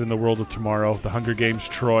 Sky Captain and the World of Tomorrow, The Hunger Games,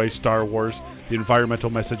 Troy, Star Wars, the environmental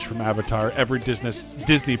message from Avatar, every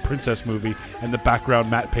Disney princess movie, and the background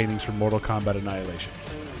matte paintings from Mortal Kombat Annihilation.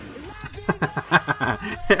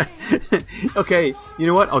 Okay, you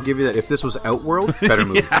know what? I'll give you that. If this was Outworld, better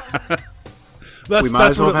movie. That's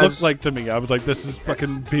what it looked like to me. I was like, this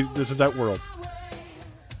is Outworld.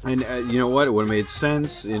 And you know what? It would have made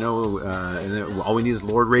sense. And then all we need is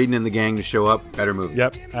Lord Raiden and the gang to show up. Better movie.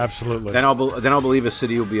 Yep, absolutely. Then I'll believe a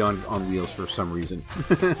city will be on wheels for some reason.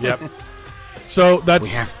 Yep. So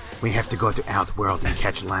that's we have to go to Outworld and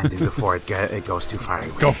catch Landon before it goes too far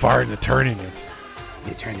away. Go far in the tournament.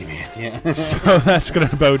 Yeah. So that's gonna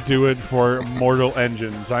about do it for Mortal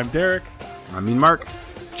Engines. I'm Derek. Mark.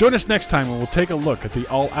 Join us next time when we'll take a look at the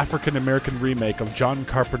all-African-American remake of John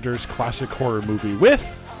Carpenter's classic horror movie with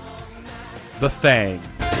The Thing.